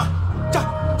田长官，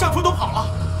丈夫都跑了。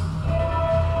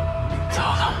糟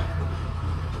了，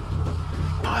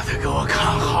把他给我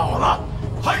看好了！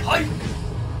嗨！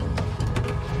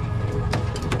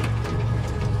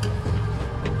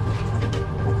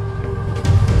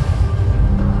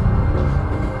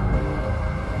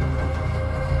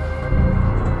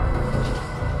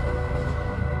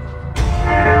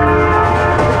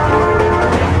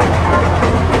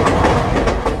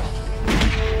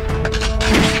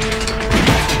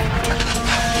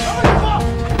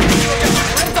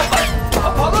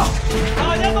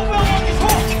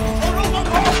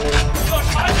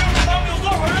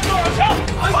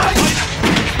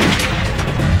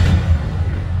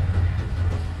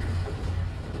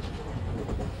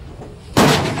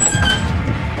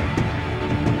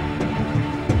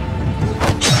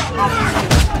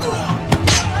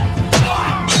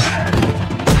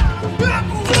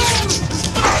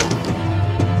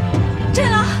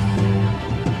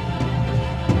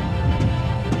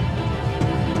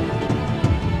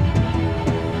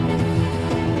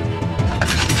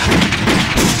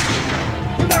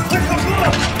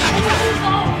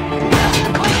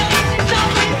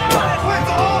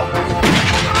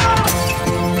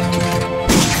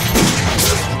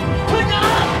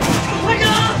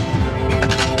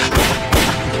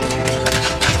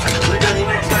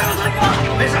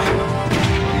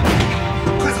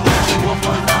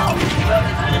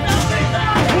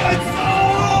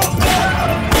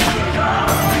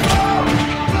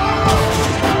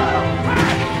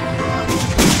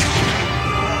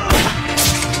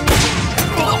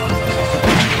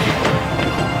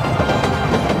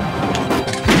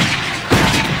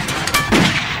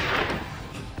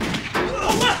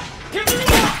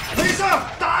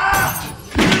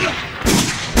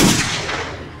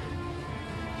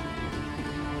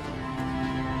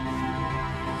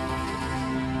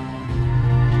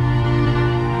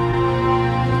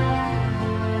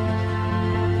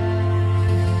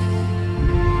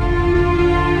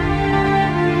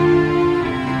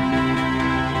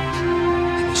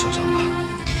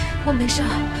我没事，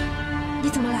你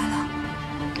怎么来了？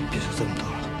别说这么多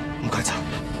了，我们快走。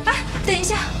哎，等一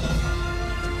下。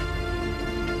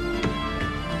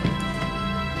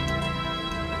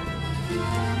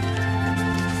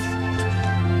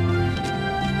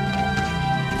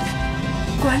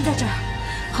果然在这儿，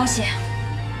好险！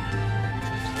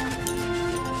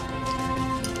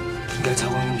应该曹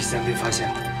光跟比赛被发现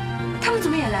了。他们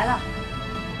怎么也来了？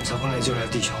曹光来救了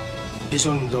弟兄，别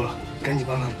说那么多了，赶紧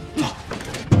帮他们走。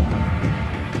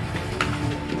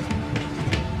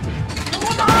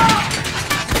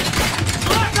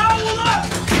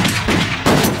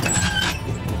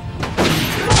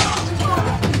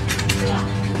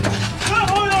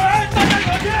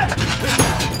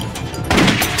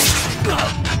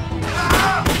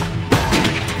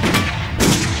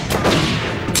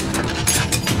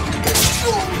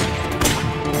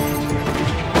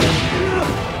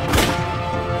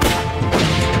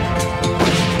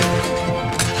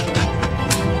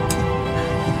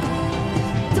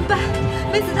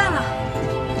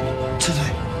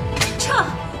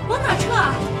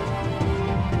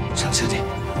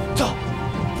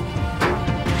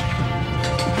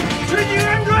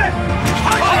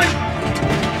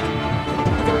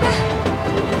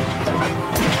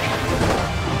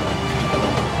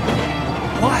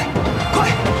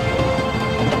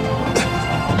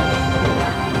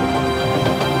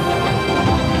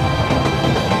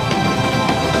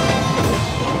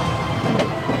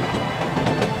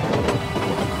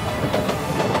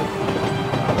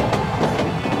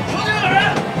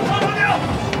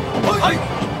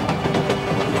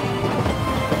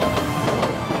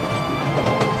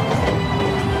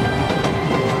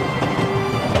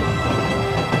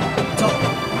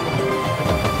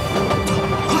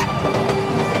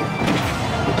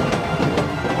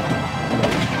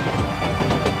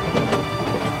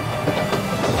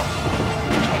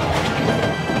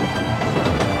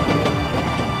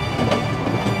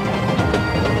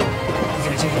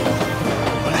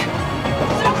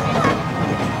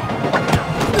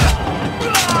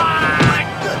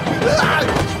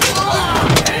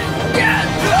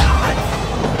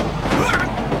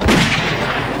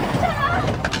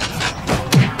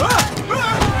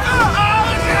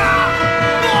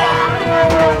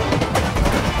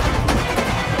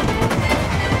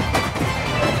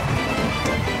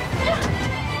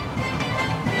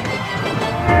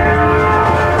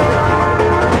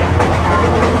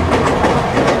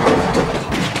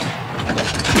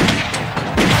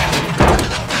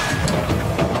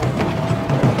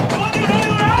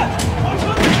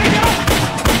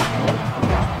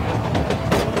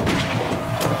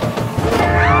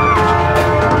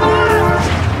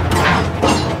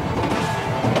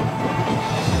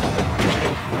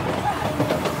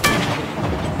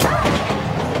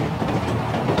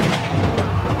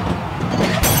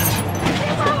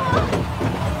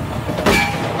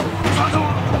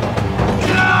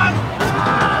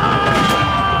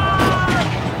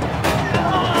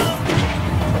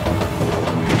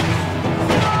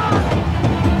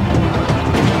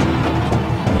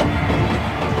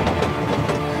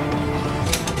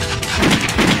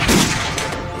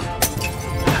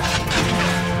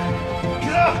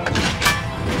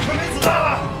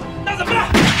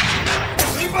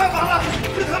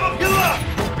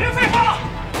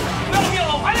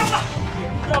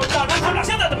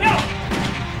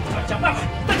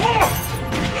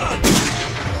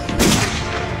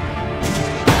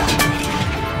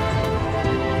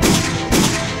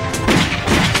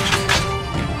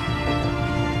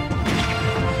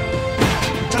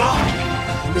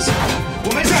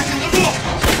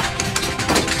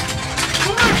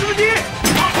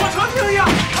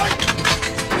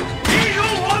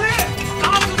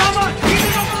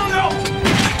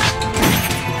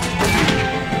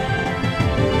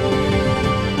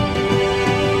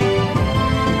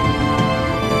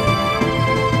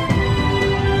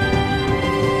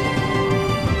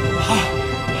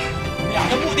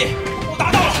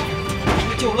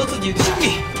你的兄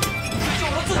弟，救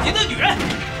了自己的女人，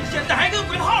现在还跟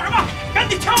鬼子耗什么？赶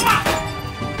紧跳吧！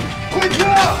快跳！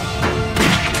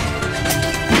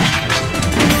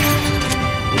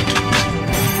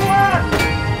快！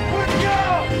快跳！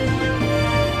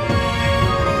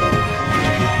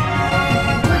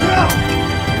快跳！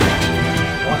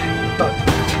快！到底！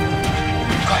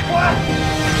快！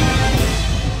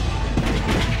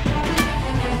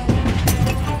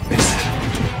没事，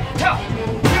跳！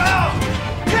跳！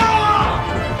跳啊！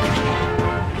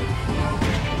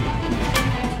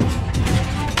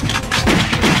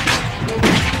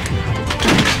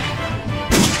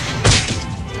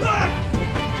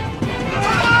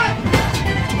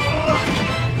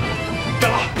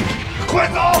快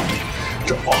走！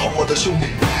这么好我的兄弟，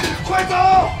快走！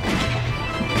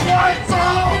快走！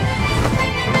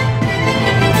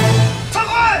撤回！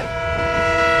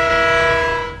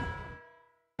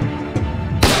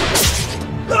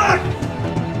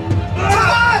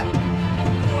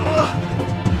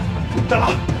大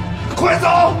佬，快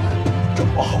走！这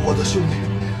么好我的兄弟，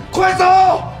快走！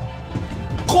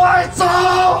快走！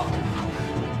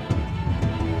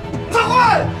撤回！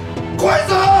快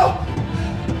走！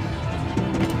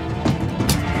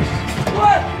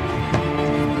快！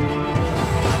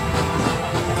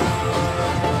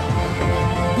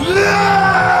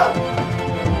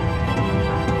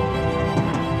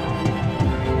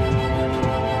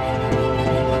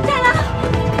站了！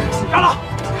站了！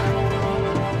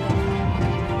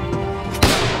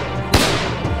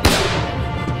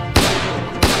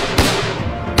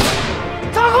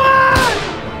长官，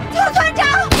特团长。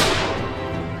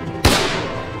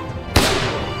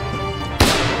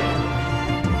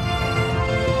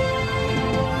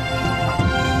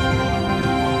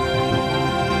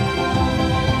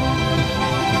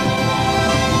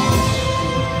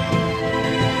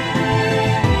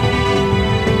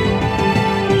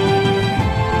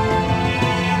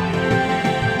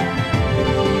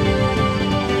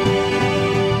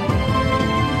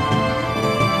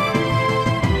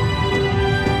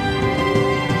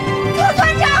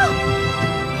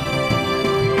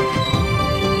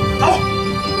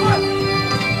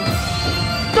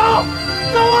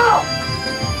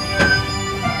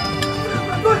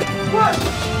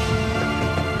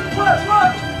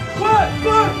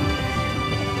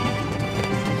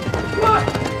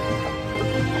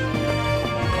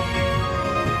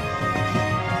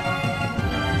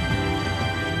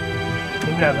你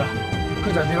们两个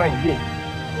各找地方隐蔽，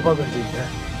我报告警员。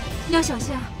你要小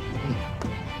心啊！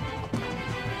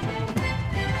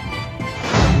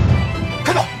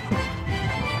开动！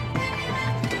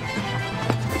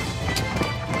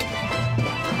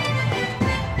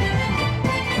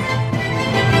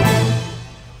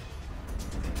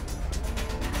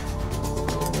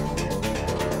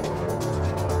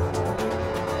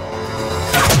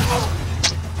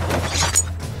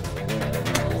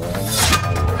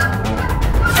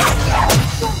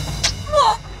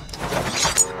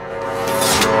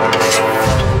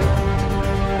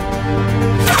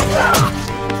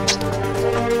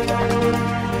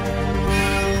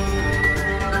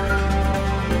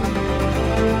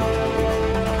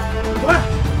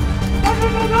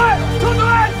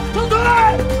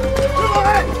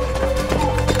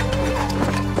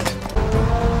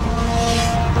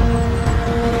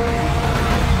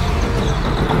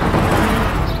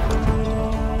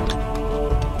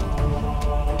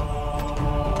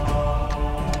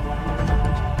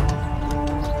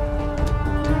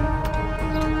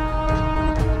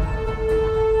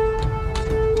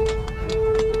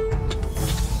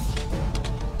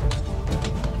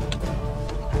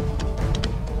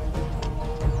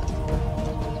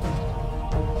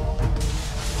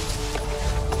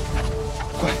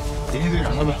林队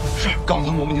长他们是，刚才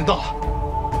我们已经到了。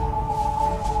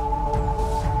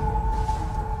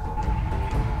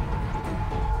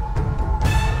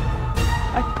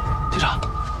哎，局长，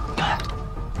你看，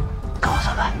告诉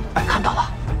他们，哎，看到了。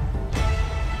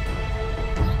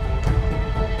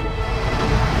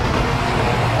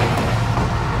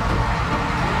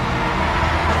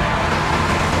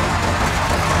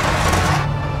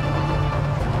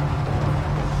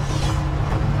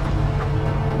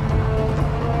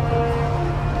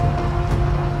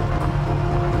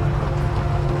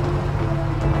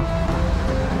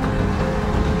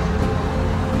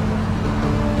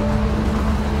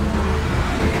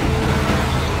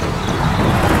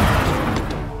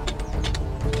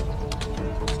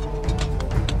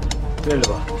累了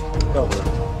吧？要不了。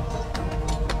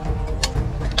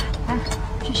来，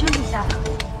去休息一下。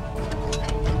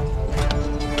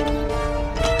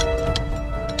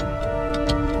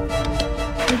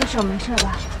你的手没事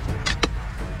吧？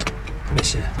没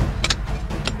事。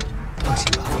放心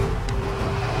吧。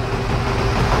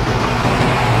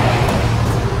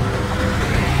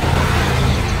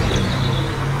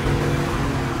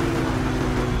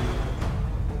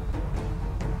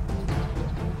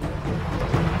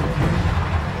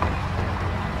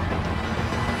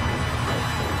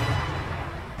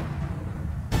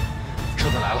车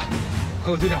子来了，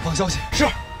快给队长放消息。是。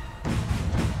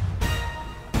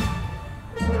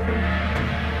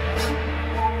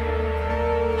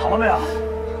 好了没有？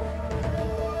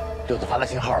六子发来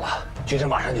信号了，军师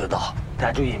马上就到，大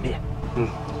家注意隐蔽。嗯，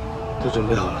都准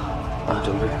备好了，啊，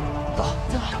准备。走，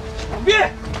走，隐蔽。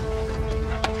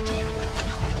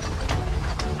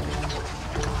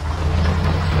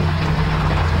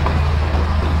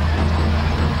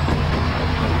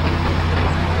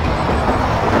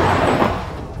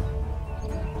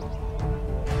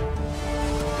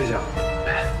队长，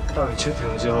到你车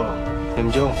停之后，你们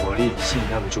就用火力吸引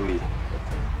他们注意。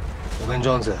我跟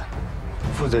庄子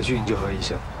负责去营救何医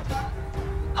生。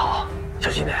好，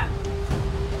小心点。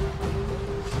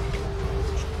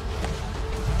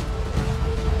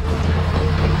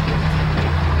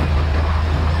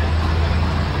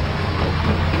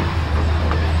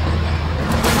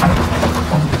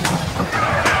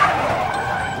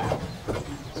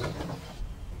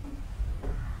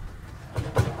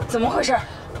怎么回事？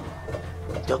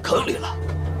掉坑里了。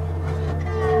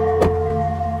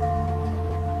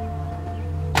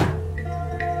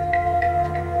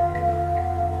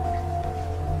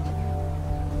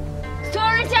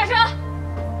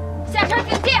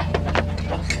 警戒！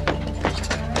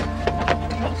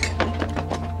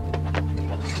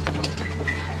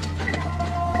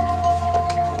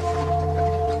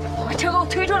把车给我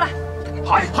推出来！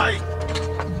嗨嗨，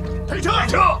推车！推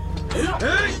车！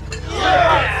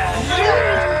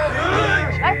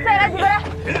来，再来几个人！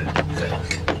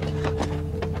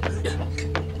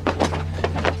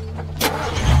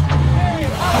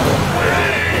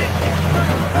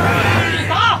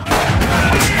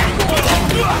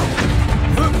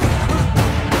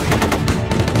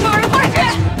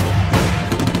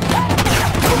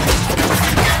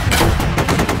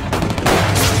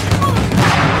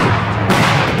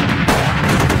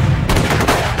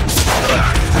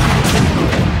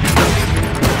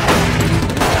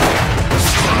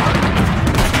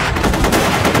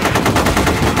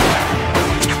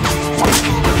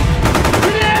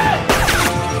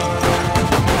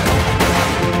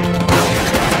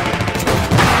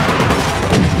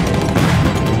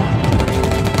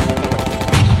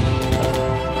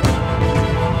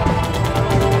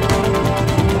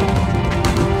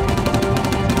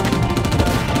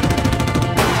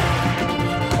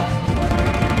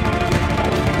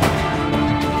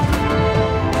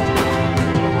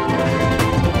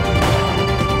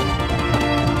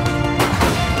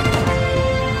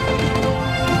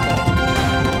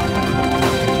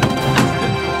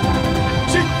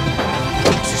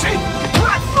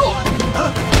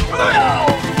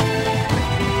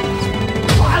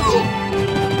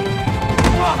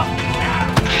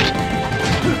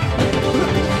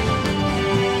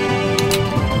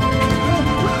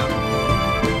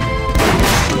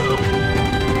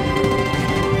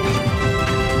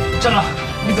 站长，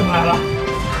你怎么来了？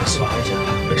没事吧，黑姐？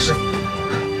没事。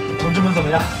同志们怎么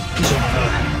样？弟兄们都来。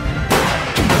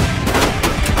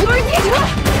有人停车！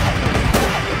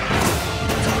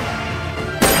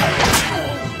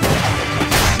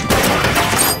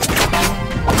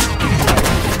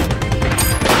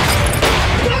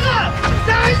哥哥，带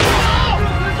走！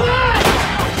快，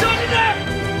小心点！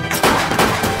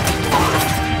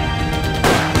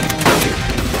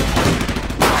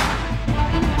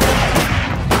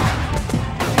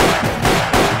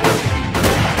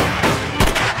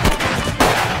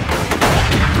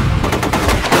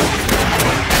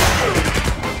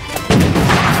 小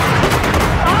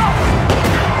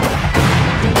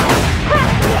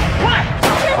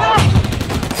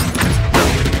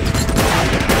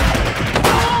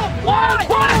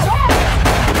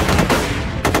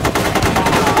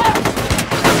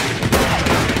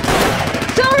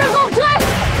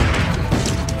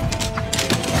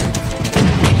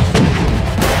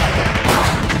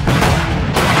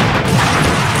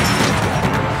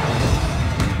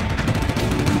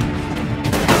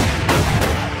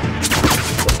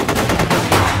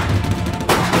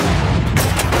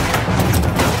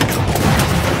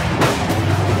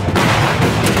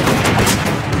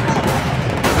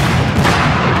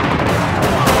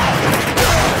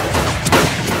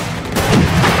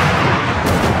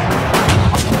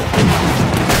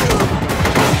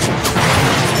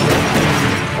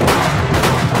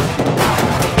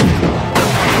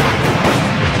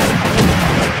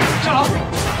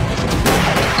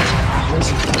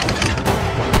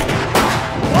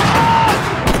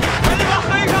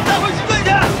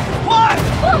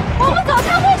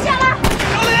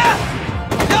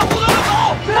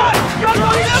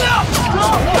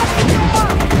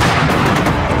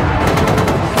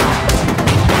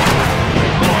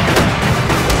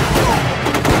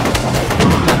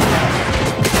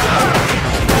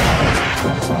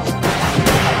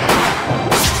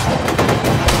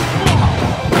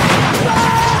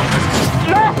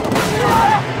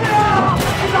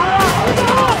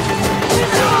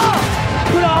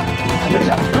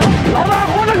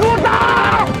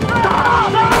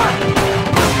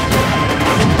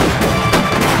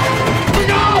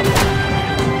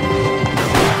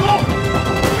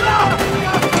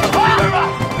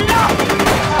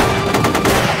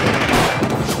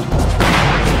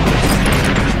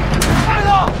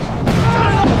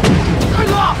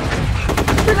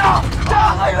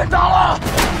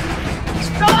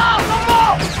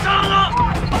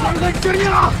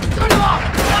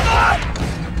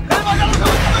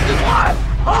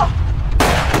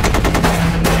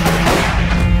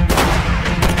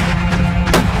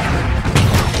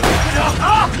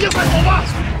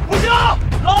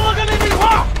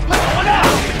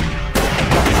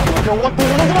手我堵得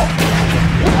住！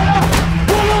你快点，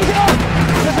不用停！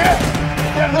小徐，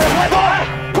电子快走！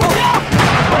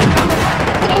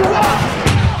等着！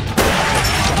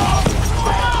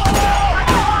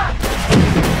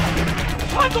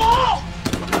快走！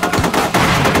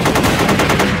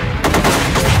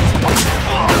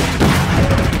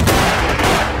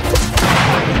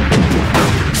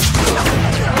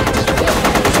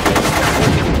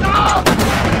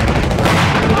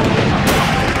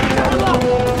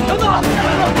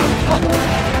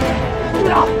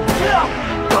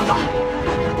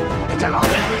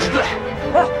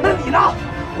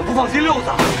 不放心六子，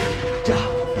这样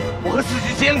我和四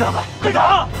喜接应他们。快走！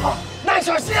好，那你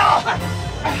小心啊！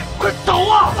快走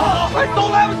啊！快走，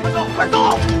来不及了，快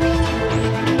走！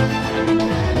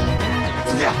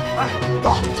四喜，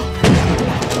走走。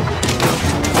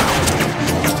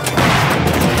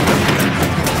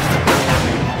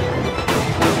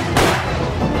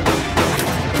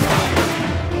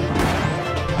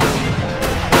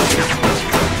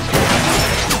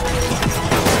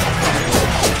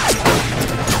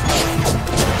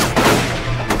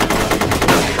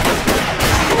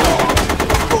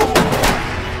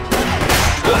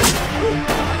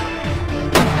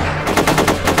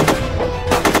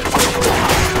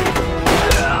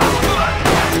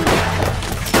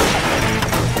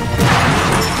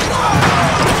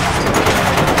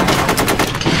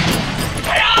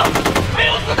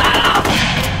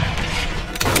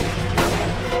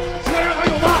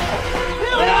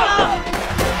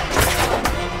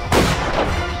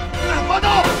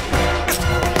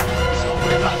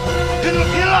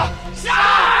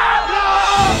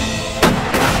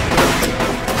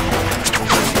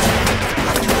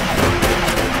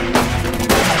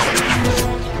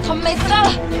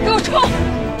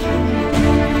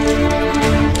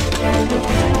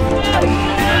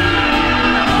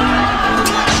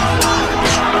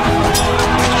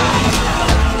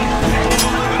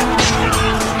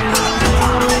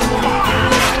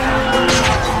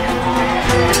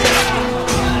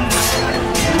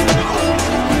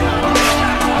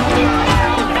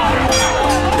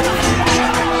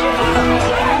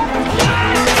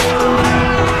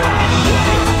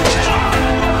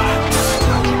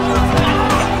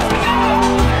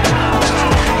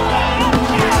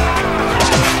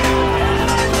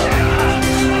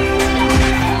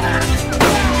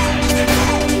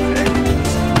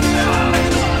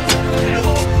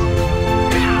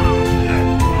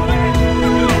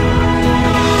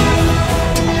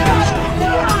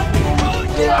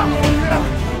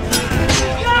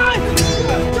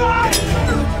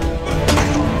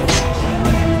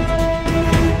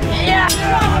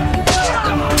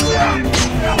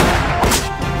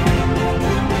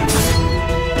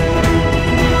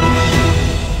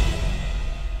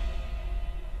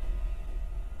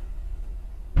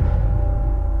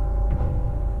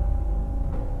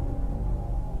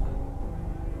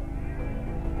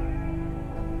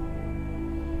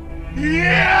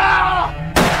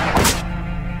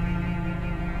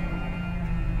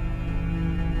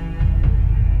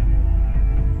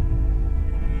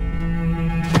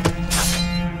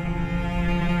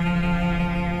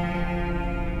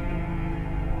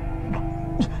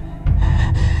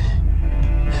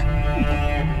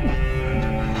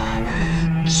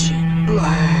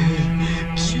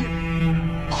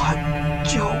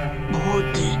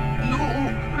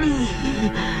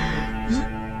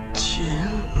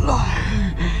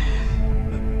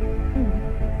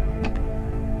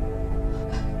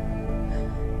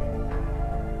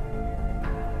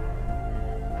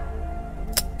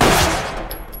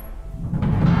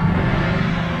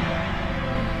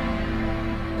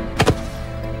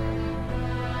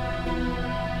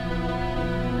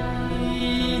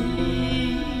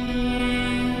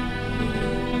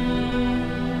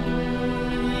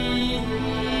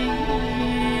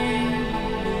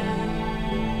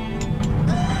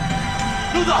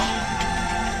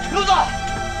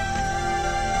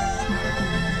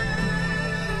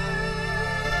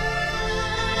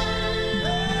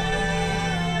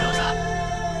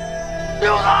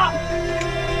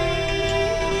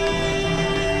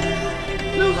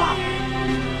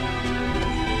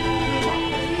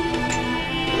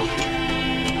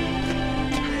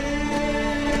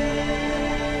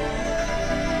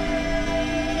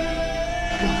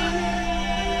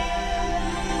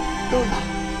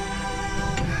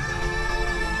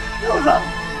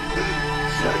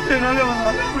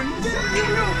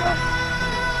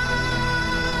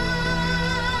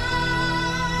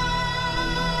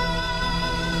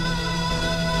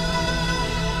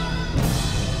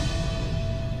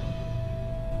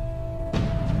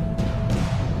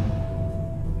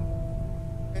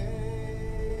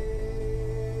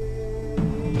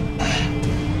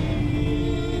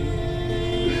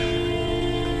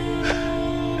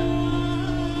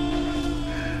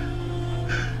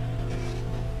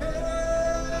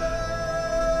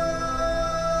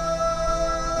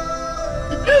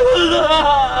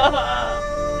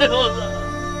六子。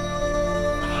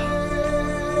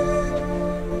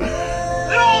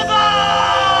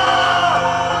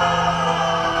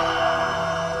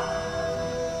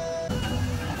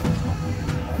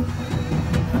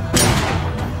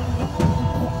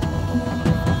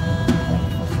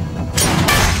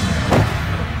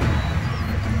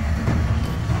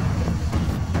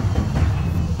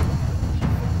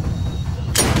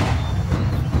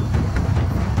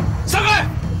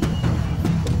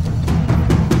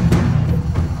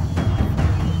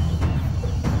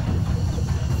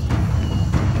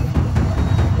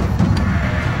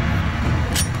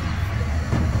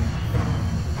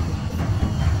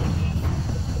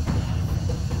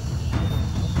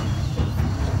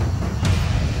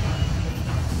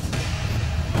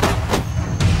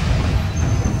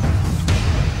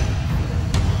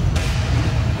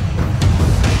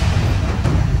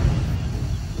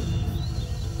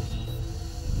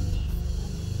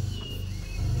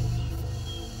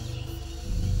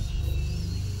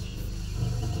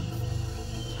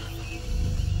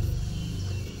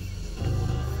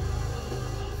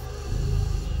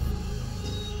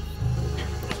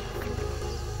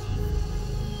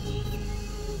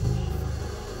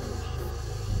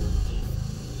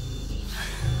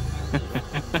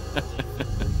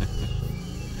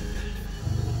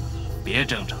 别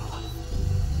挣扎了，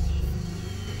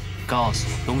告诉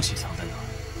我东西藏在哪儿。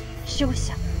休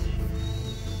想！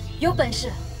有本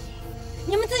事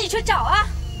你们自己去找啊！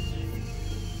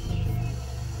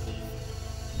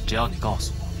只要你告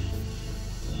诉我，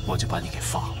我就把你给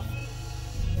放了。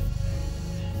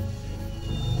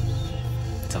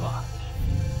怎么？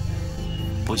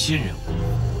不信任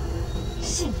我？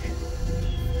信任？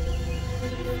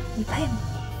你配吗？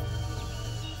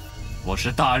我是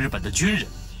大日本的军人。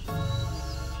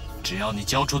 只要你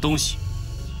交出东西，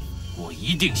我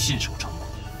一定信守承诺。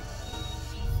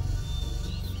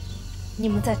你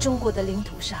们在中国的领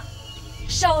土上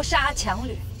烧杀抢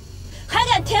掠，还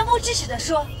敢恬不知耻地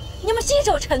说你们信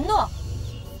守承诺？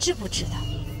知不知道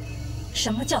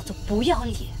什么叫做不要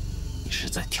脸？你是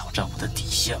在挑战我的底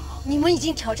线吗？你们已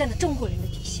经挑战了中国人的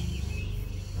底线，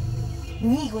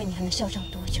你以为你还能嚣张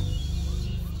多久？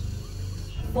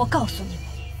我告诉你们，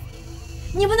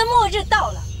你们的末日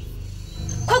到了。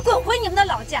 快滚回你们的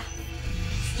老家，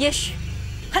也许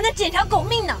还能捡条狗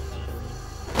命呢！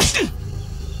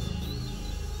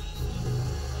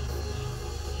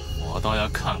我倒要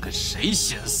看看谁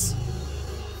先死。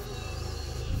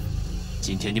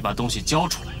今天你把东西交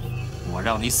出来，我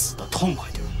让你死得痛快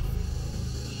点。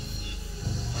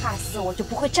怕死我就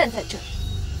不会站在这里，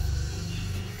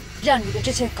让你的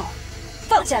这些狗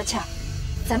放下枪，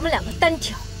咱们两个单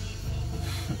挑。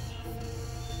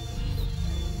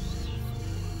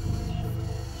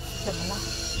 怎么了？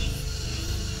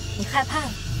你害怕了？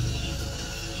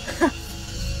哼！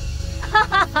哈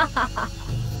哈哈哈哈！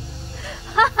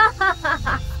哈哈哈哈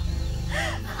哈！哈哈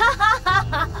哈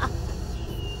哈哈！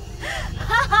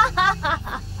哈哈哈哈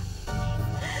哈！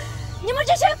你们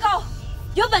这些狗，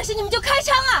有本事你们就开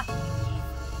枪啊！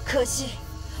可惜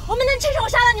我们能亲手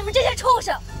杀了你们这些畜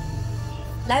生。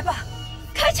来吧，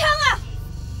开枪啊！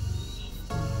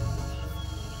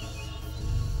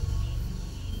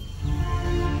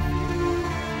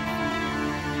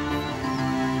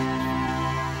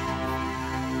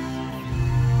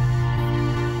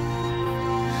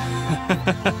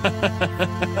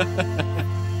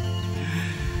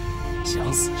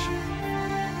 想死是吧？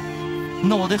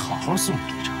那我得好好送你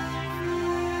一场。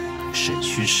审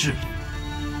讯室里，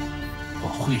我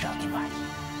会让你满意。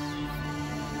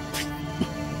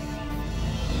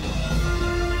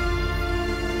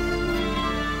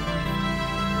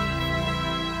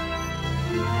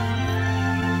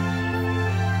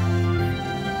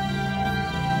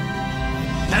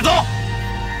带走！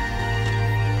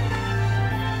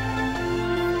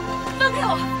 放开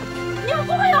我！你们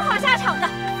不会有好下场的！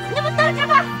你们等着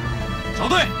吧！收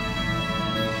队！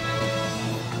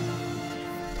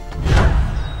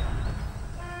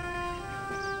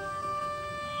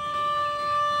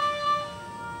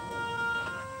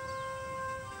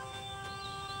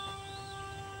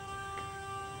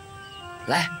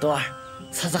来，冬儿，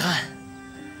擦擦汗。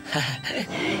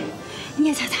你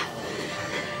也擦擦。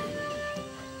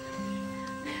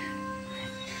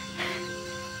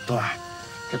冬儿。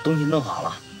 这东西弄好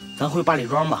了，咱回八里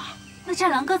庄吧。那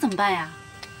战狼哥怎么办呀？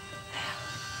哎呀，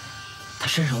他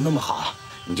身手那么好，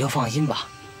你就放心吧。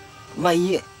万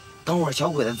一等会儿小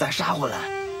鬼子再杀回来，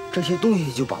这些东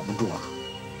西就保不住了。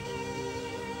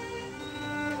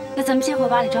那咱们先回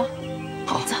八里庄。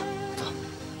好，走。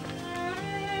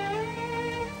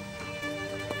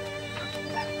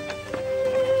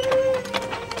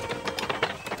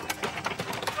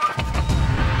 啊！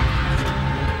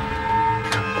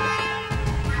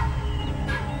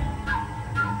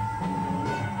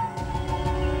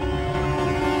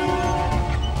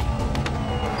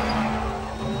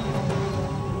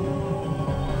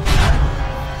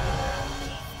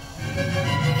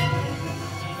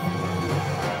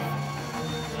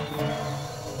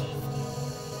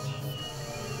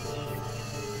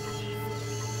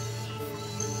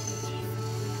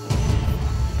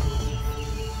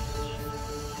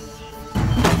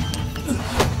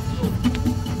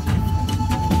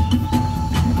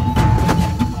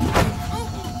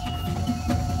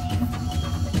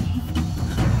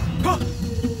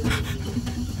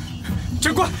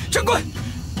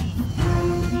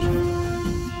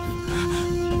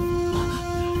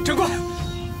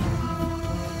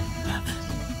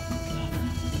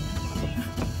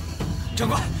长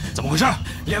官，怎么回事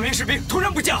？2名士兵突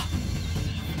然不见了。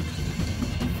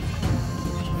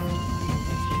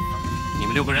你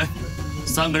们6个人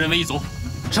，3个人为一组，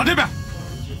上这边。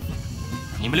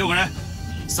你们6个人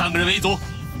，3个人为一组，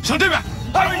上这边。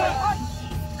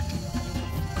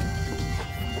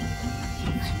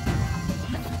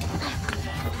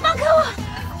放开我！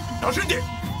小声点。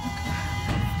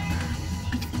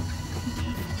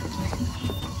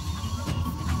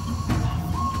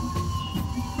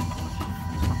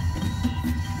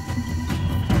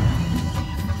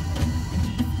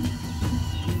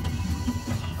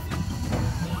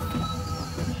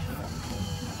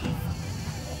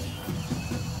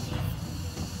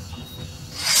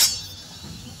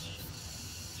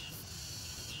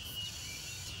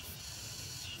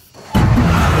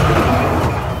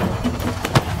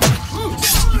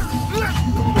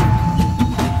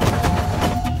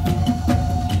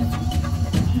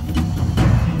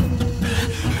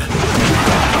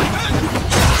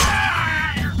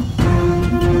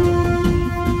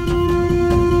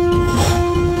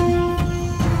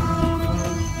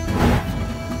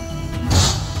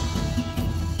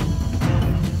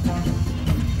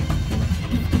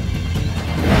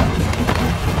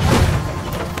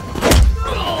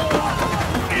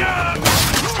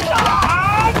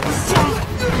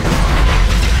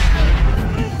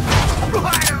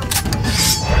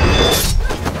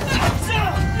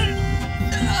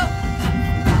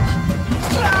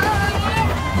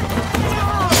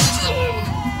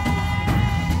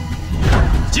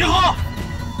 集合！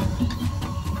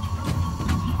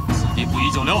此地不宜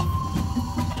久留，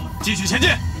继续前进。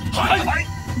来，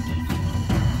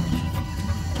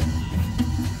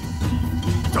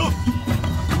走，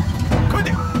快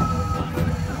点！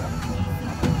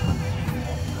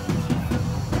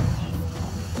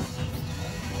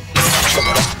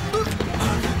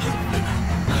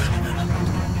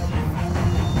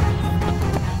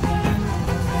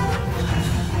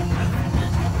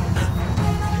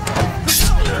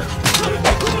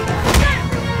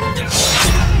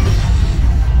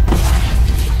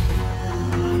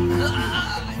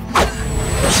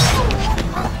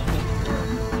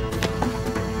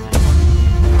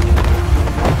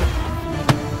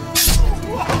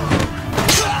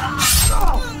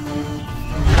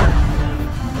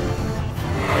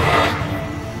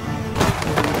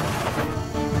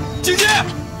进击！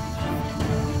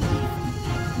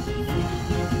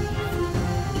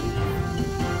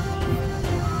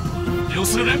留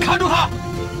4个人看住他，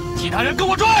其他人跟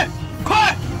我追，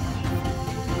快！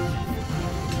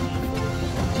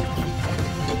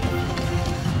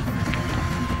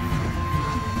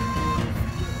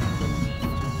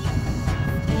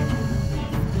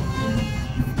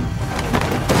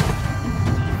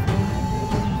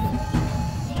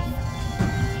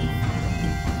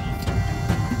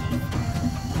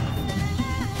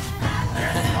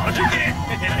拿着你！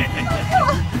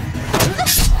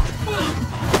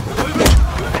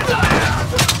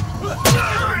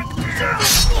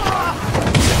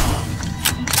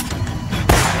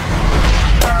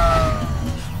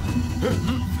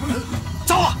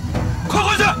走啊，快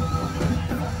回去！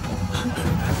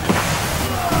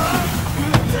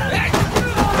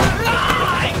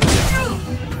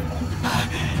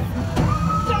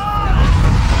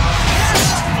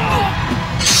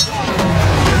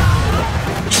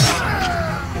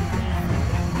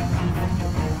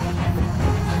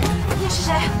你是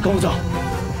谁？跟我走。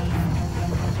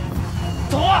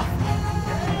走啊！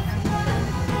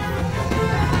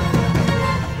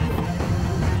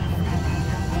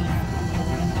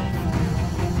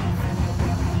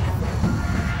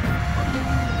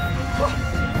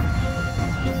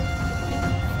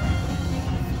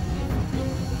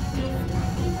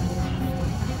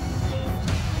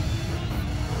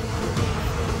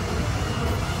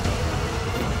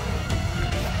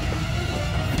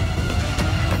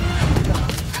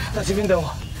在这边等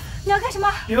我。你要干什么？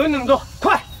别问那么多，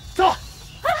快走！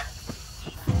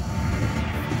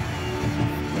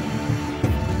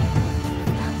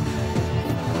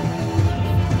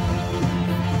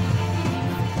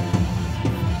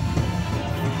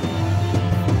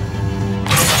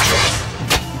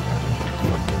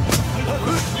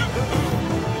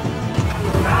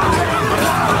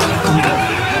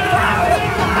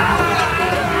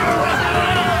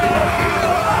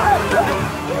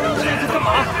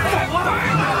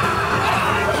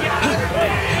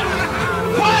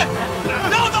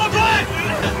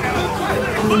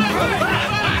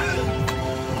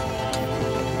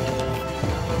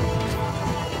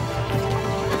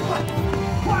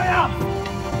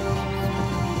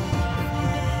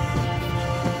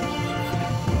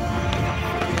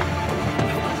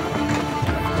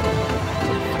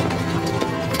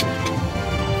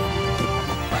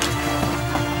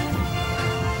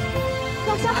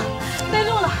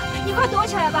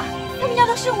吗？他们要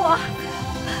的是我。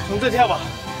从这跳吧。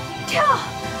跳？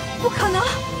不可能！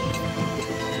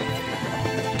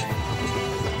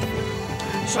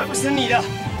摔不死你的。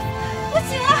不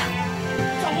行啊！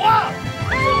走啊！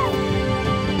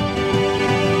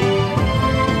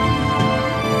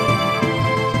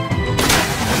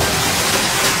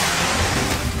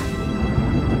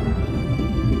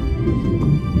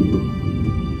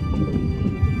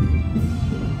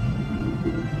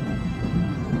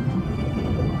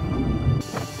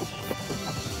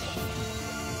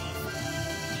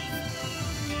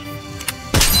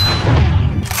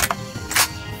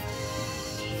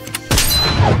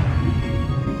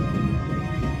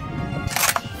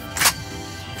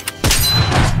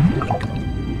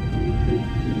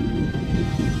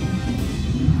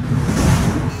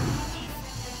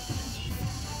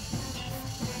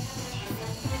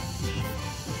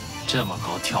这么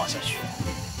高跳下去，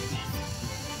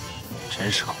真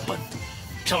是够笨的。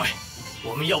上尉，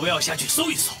我们要不要下去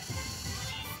搜一搜？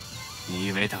你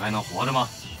以为他还能活着吗？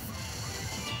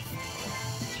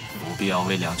不必要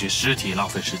为2具尸体浪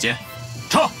费时间。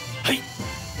撤！嘿。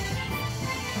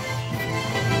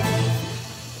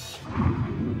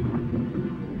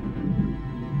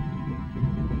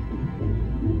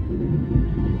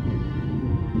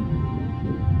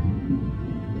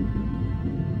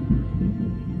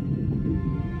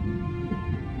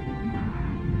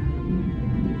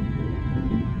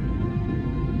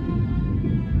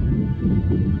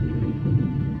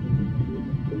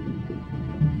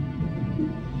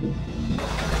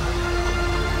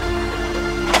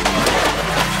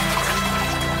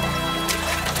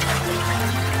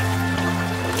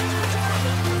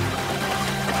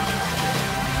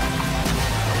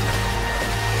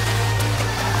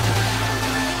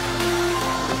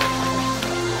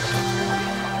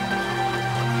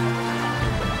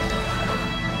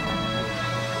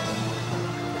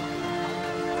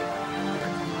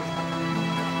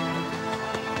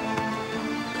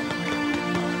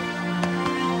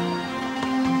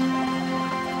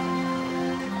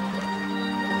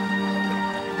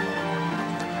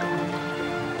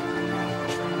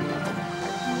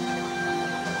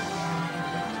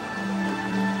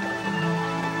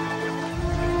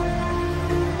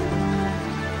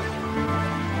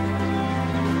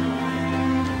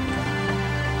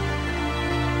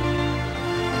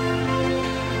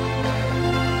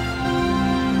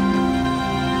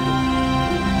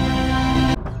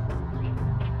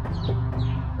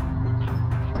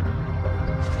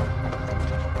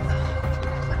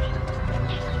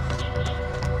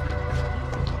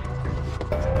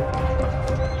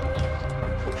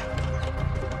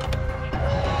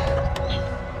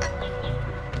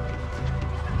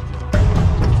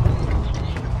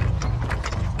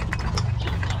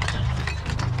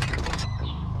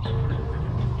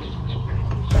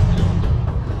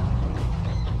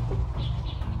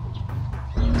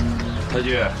太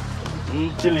君，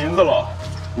进林子了，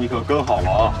你可跟好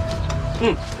了啊！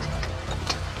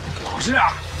老实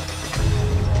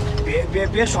点，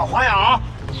别耍花样啊！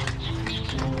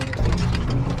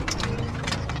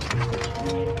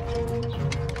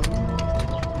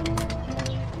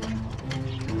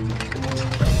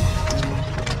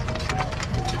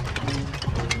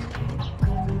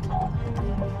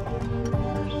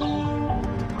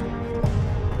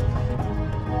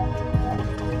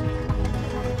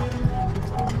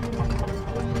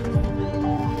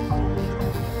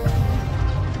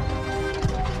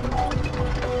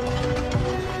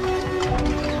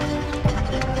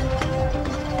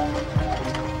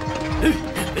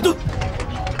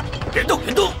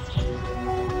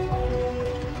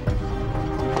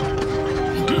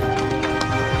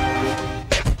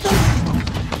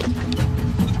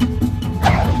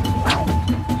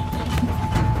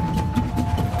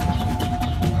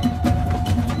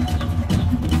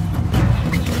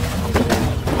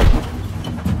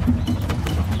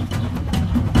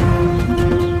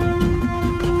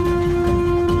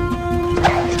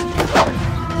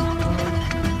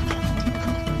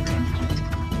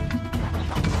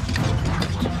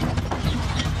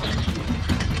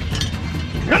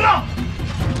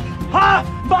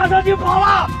他就跑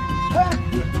了。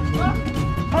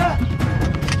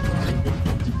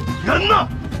人呢？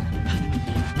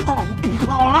跑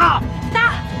了。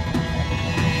打！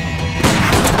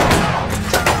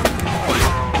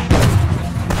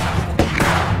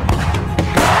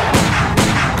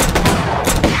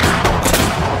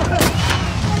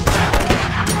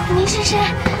您是谁？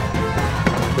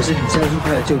我是李三叔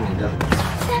派来救你的。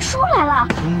三叔来了。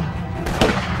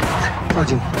抱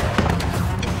紧我。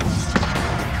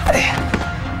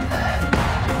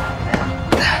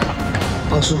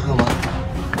 帮叔喝吗？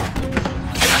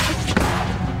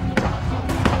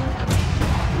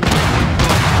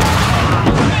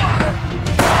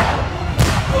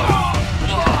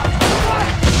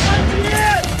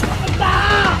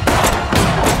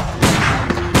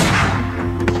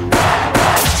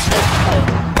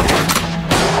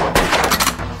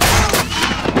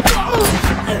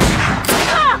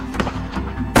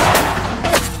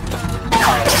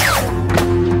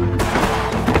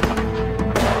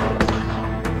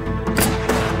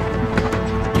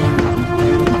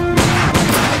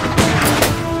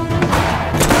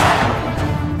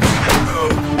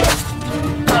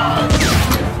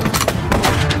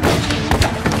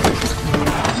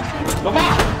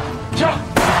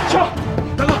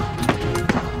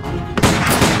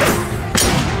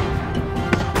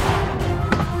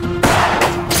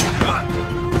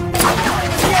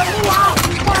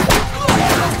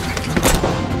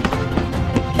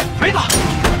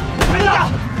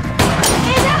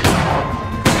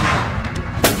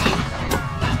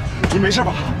你没事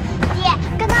吧？爹，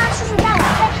跟刚刚叔叔带我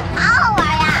飞，好好玩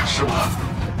呀！是吗？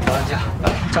老人家，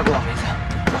照顾好梅子，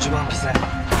我去帮比赛。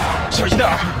小心点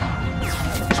儿！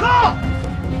撤！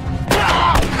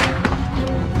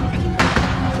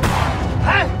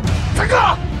哎，三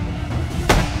哥！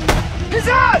比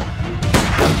赛！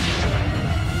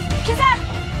比赛！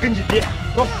跟紧爹，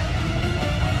走。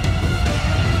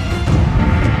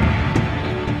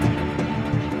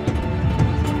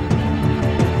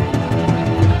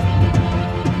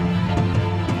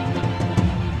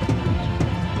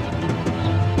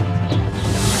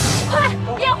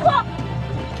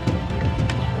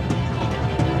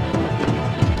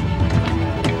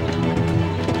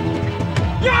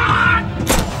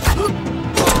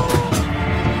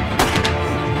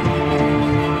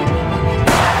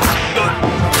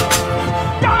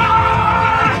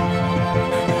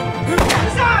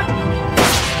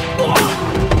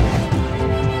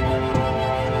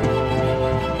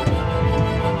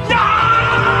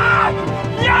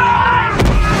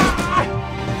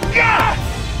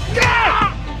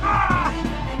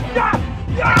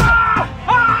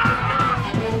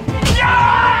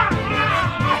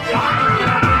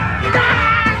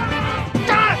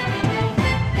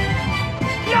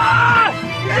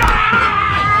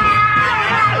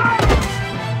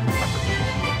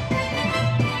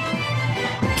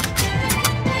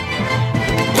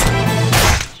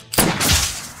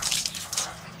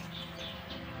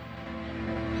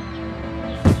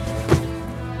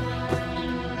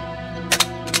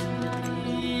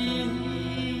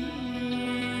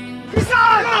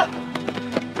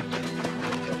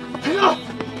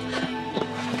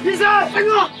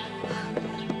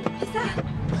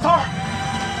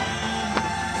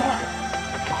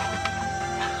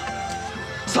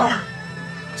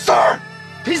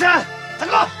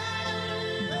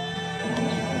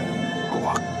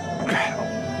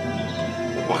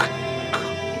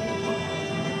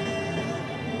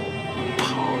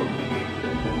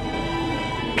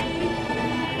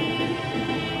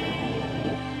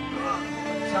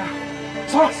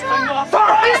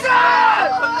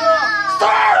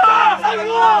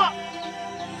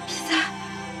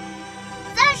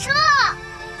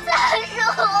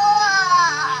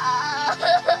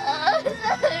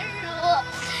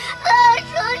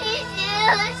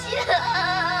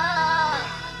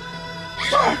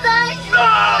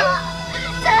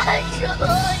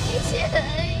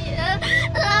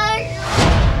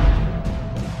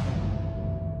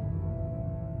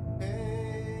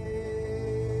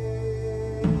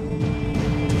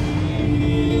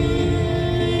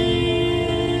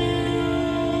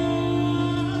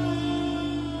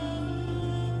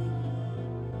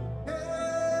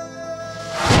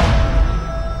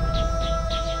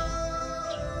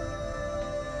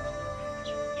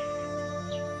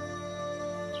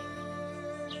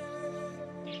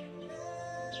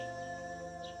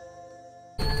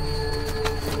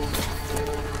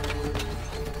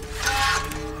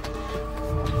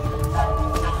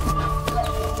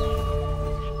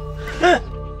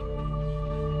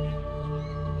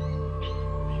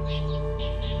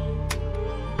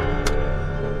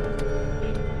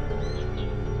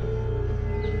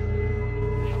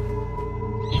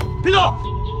别动！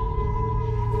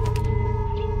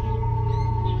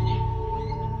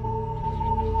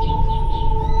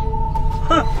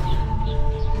哼！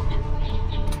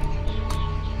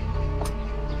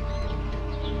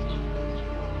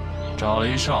找了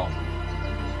一上午，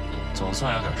总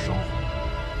算有点收获。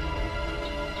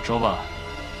说吧，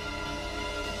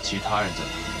其他人在哪？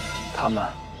他们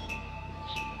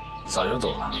早就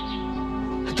走了。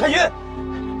太君，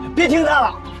别听他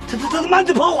了，他满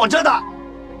嘴跑火车的。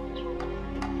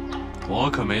我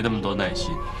可没那么多耐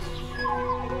心。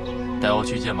带我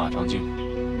去见马长京。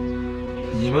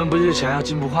你们不是想要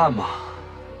金不换吗？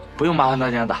不用麻烦大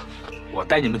家的，我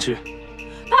带你们去。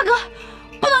八哥，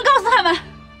不能告诉他们。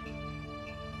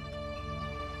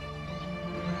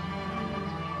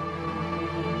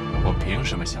我凭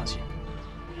什么相信？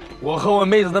我和我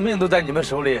妹子的命都在你们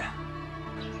手里，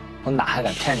我哪还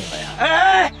敢骗你们呀？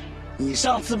哎，你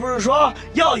上次不是说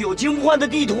要有金不换的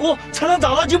地图才能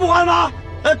找到金不换吗？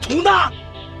图呢？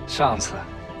上次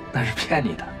那是骗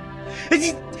你的。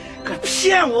你可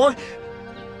骗我！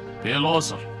别啰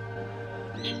嗦了，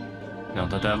让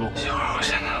他带路。一会儿我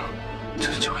现在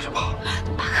这就跑。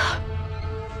八哥，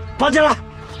绑起来！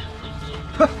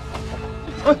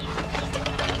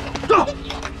走！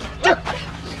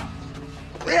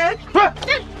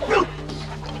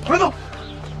快走！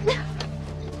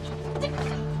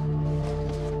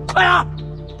快点！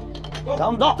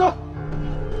等不到！走！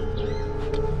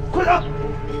快点！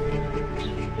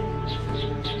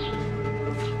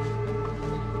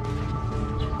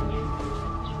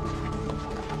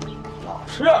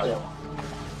吃点去吧。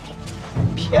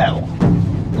骗我！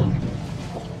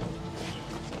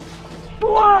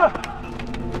东儿，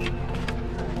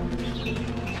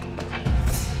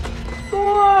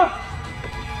东儿，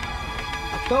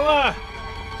东儿，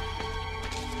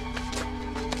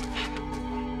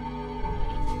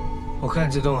我看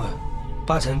这东儿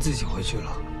八成自己回去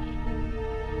了。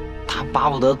他巴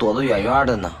不得躲得远远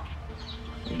的呢。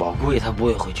我估计他不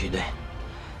会回去。对。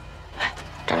哎，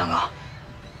张长刚，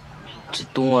这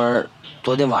东儿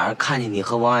昨天晚上看见你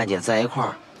和王爱姐在一块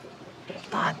儿，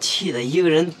那气得一个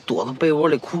人躲到被窝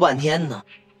里哭半天呢。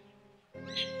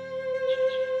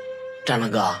张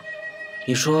长哥，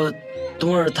你说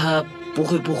东儿他不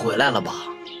会不回来了吧？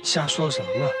瞎说什么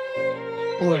呢？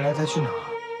不回来他去哪儿？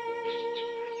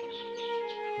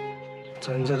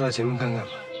咱再到前面看看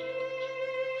吧。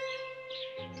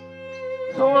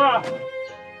东儿，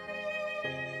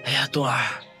哎呀，东儿，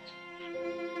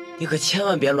你可千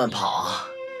万别乱跑啊！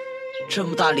这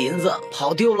么大林子，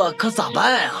跑丢了可咋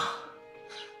办呀？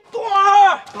东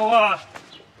儿，东儿，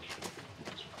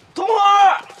东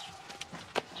儿，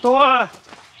东儿。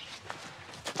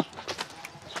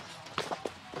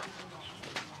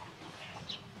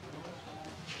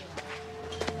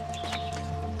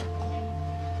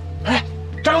哎，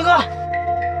张哥，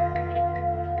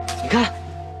你看，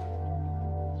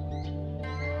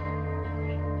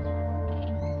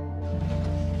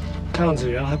看样子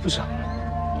人还不少呢。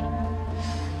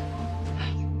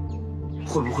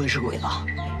会不会是鬼子？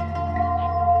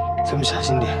咱们小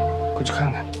心点，过去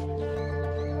看看。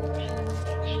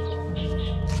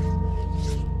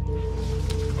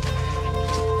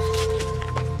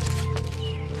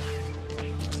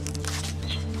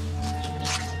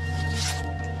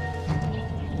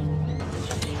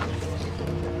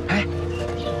哎，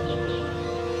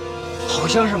好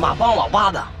像是马帮老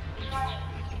八的。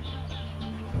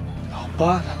老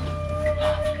八的，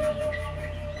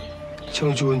叫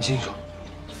我去问清楚。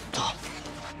走。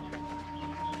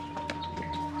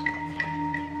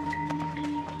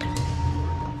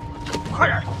快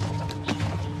点！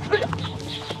哎呀！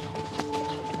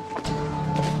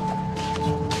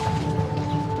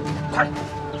快！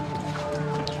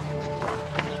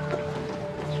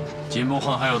金木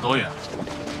换还有多远？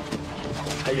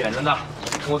还远着呢，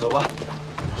跟我走吧。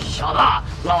小子，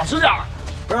老实点，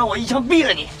不然我一枪毙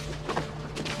了你！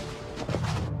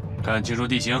看清楚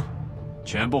地形，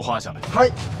全部画下来。嗨，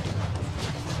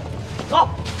走。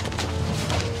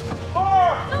东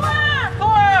儿，东儿，东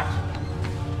儿，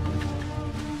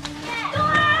东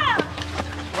儿，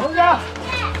王家，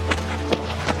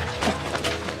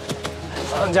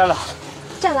王家了。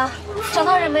战狼，找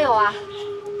到人没有啊？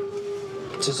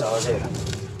只找到这个。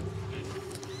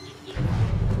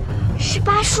是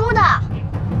八叔的。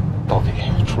到底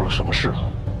出了什么事啊？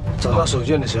找到手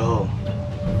绢的时候，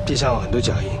地上有很多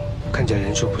脚印，看起来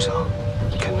人数不少，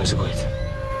可能是鬼子。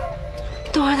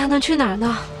东儿他能去哪儿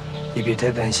呢？你别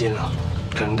太担心了，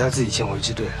可能他自己先回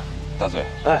支队了。大嘴，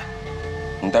哎，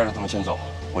你带着他们先走，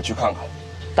我去看看。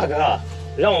大哥，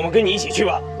让我们跟你一起去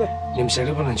吧。对，你们谁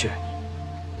都不能去。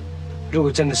如果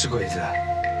真的是鬼子，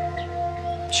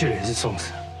去了也是送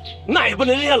死。那也不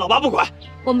能扔下老八不管。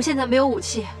我们现在没有武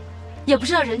器，也不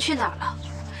知道人去哪儿了，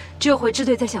只有回支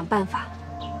队再想办法。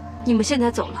你们现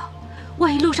在走了，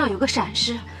万一路上有个闪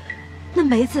失，那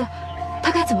梅子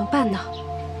她该怎么办呢？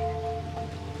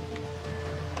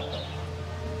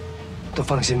都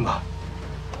放心吧，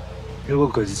如果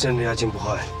鬼子真的要进不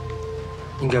坏，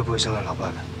应该不会伤害老爸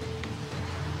的。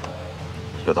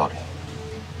有道理。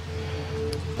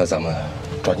那咱们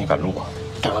抓紧赶路吧。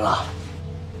张哥，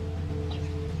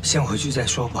先回去再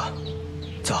说吧。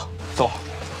走，走，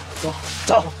走，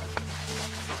走。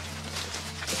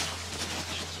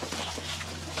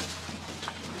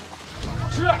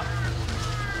是。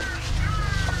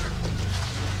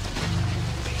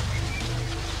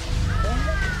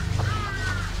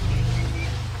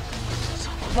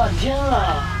找半天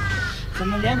了，怎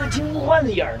么连个金不换的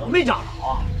影儿都没找着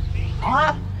啊？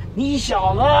啊！你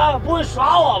小子不会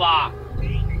耍我吧？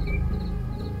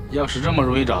要是这么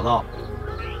容易找到，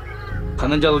还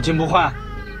能叫做金不换？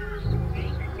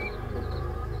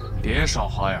别耍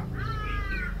花样！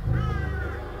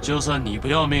就算你不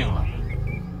要命了，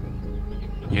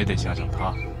也得想想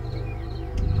他。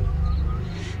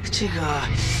这个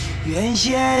原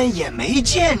先也没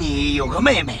见你有个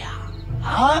妹妹啊！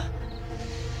啊！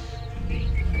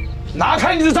拿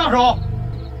开你的脏手！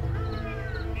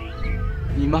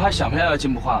你们还想不想要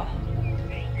金不换了？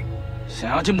想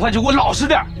要金不换就给我老实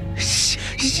点！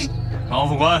王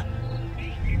副官，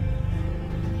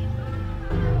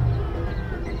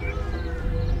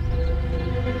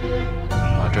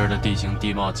把这儿的地形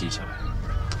地貌记下来。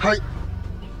嗨，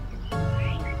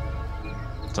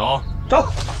走，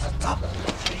走，走，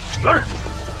老实，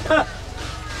哼，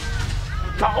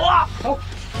走啊，走。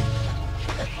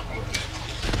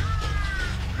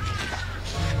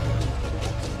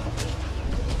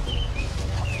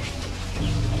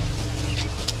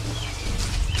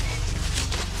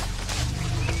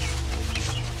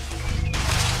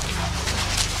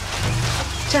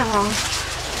战狼，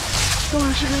东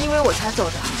儿是不是因为我才走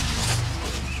的？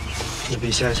你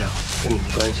别瞎想，跟你没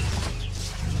关系。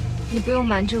你不用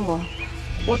瞒着我，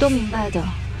我都明白的。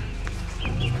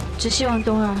只希望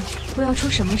东儿不要出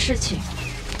什么事情，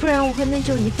不然我会内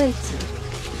疚一辈子。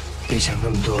别想那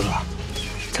么多了，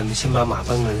咱们先把马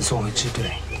帮的人送回支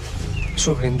队，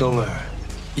说不定东儿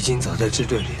已经走在支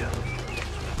队里了。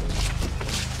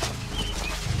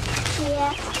姐，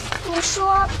你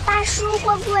说八叔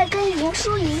会不会跟云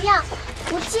叔一样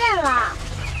不见了？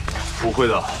不会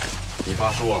的，你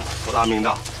八叔啊，福大命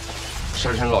大，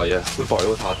山神老爷会保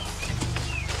佑他的。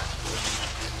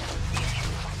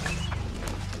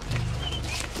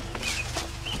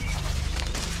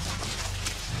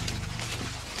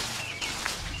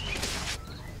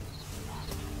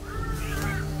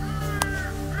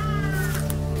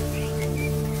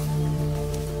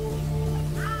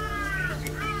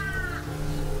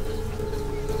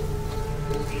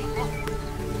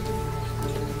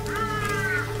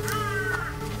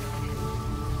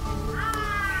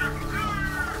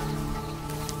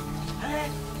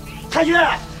太君，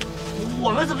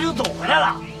我们怎么又走回来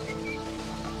了？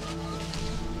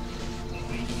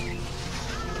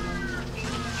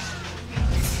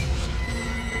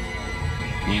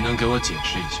你能给我解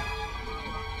释一下，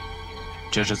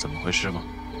这是怎么回事吗？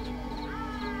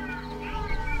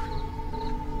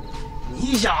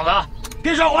你小子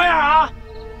别耍花样啊！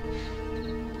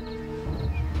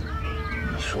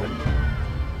你说你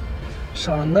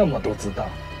上了那么多次当，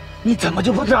你怎么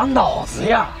就不长脑子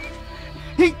呀？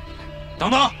你等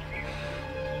等，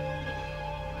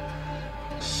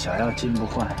想要金不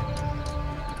换，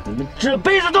你们这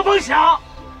辈子都甭想！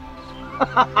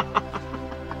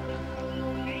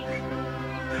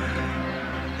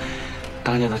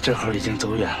当家的这会儿已经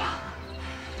走远了，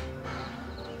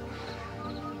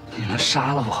你们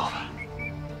杀了我吧！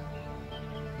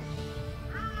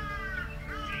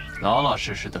老老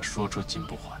实实的说出金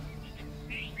不换，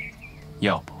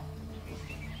要不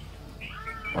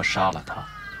我杀了他。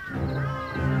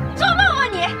做梦啊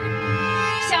你！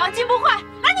想要金不换，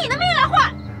拿你的命来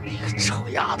换！你个臭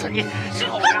丫头，你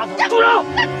臭丫头！住手！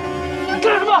你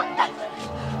干什么？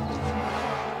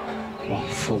王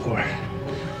富贵，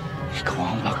你个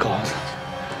王八羔子！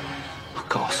我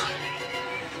告诉你，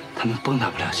他们蹦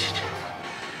跶不了几天。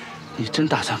你真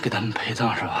打算给他们陪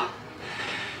葬是吧？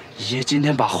爷今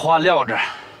天把话撂这儿，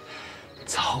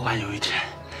早晚有一天，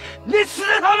你死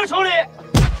在他们手里！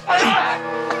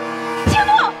青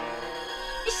木，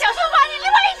你小心把你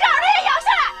另外一只耳朵也咬下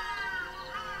来！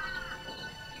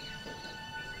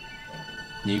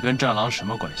你跟战狼什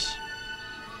么关系？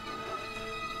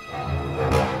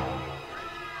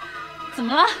怎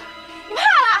么了？你怕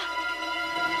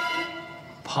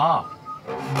了？怕？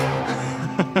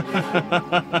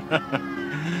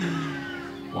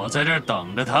我在这儿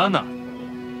等着他呢。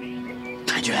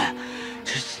太君，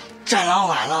这战狼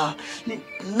来了，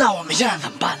那我们现在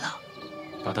怎么办呢？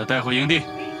把他带回营地，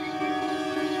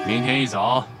明天一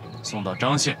早送到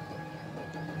张县。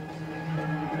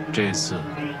这次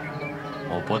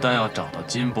我不但要找到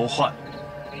金不换，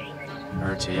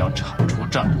而且要铲除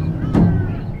战狼。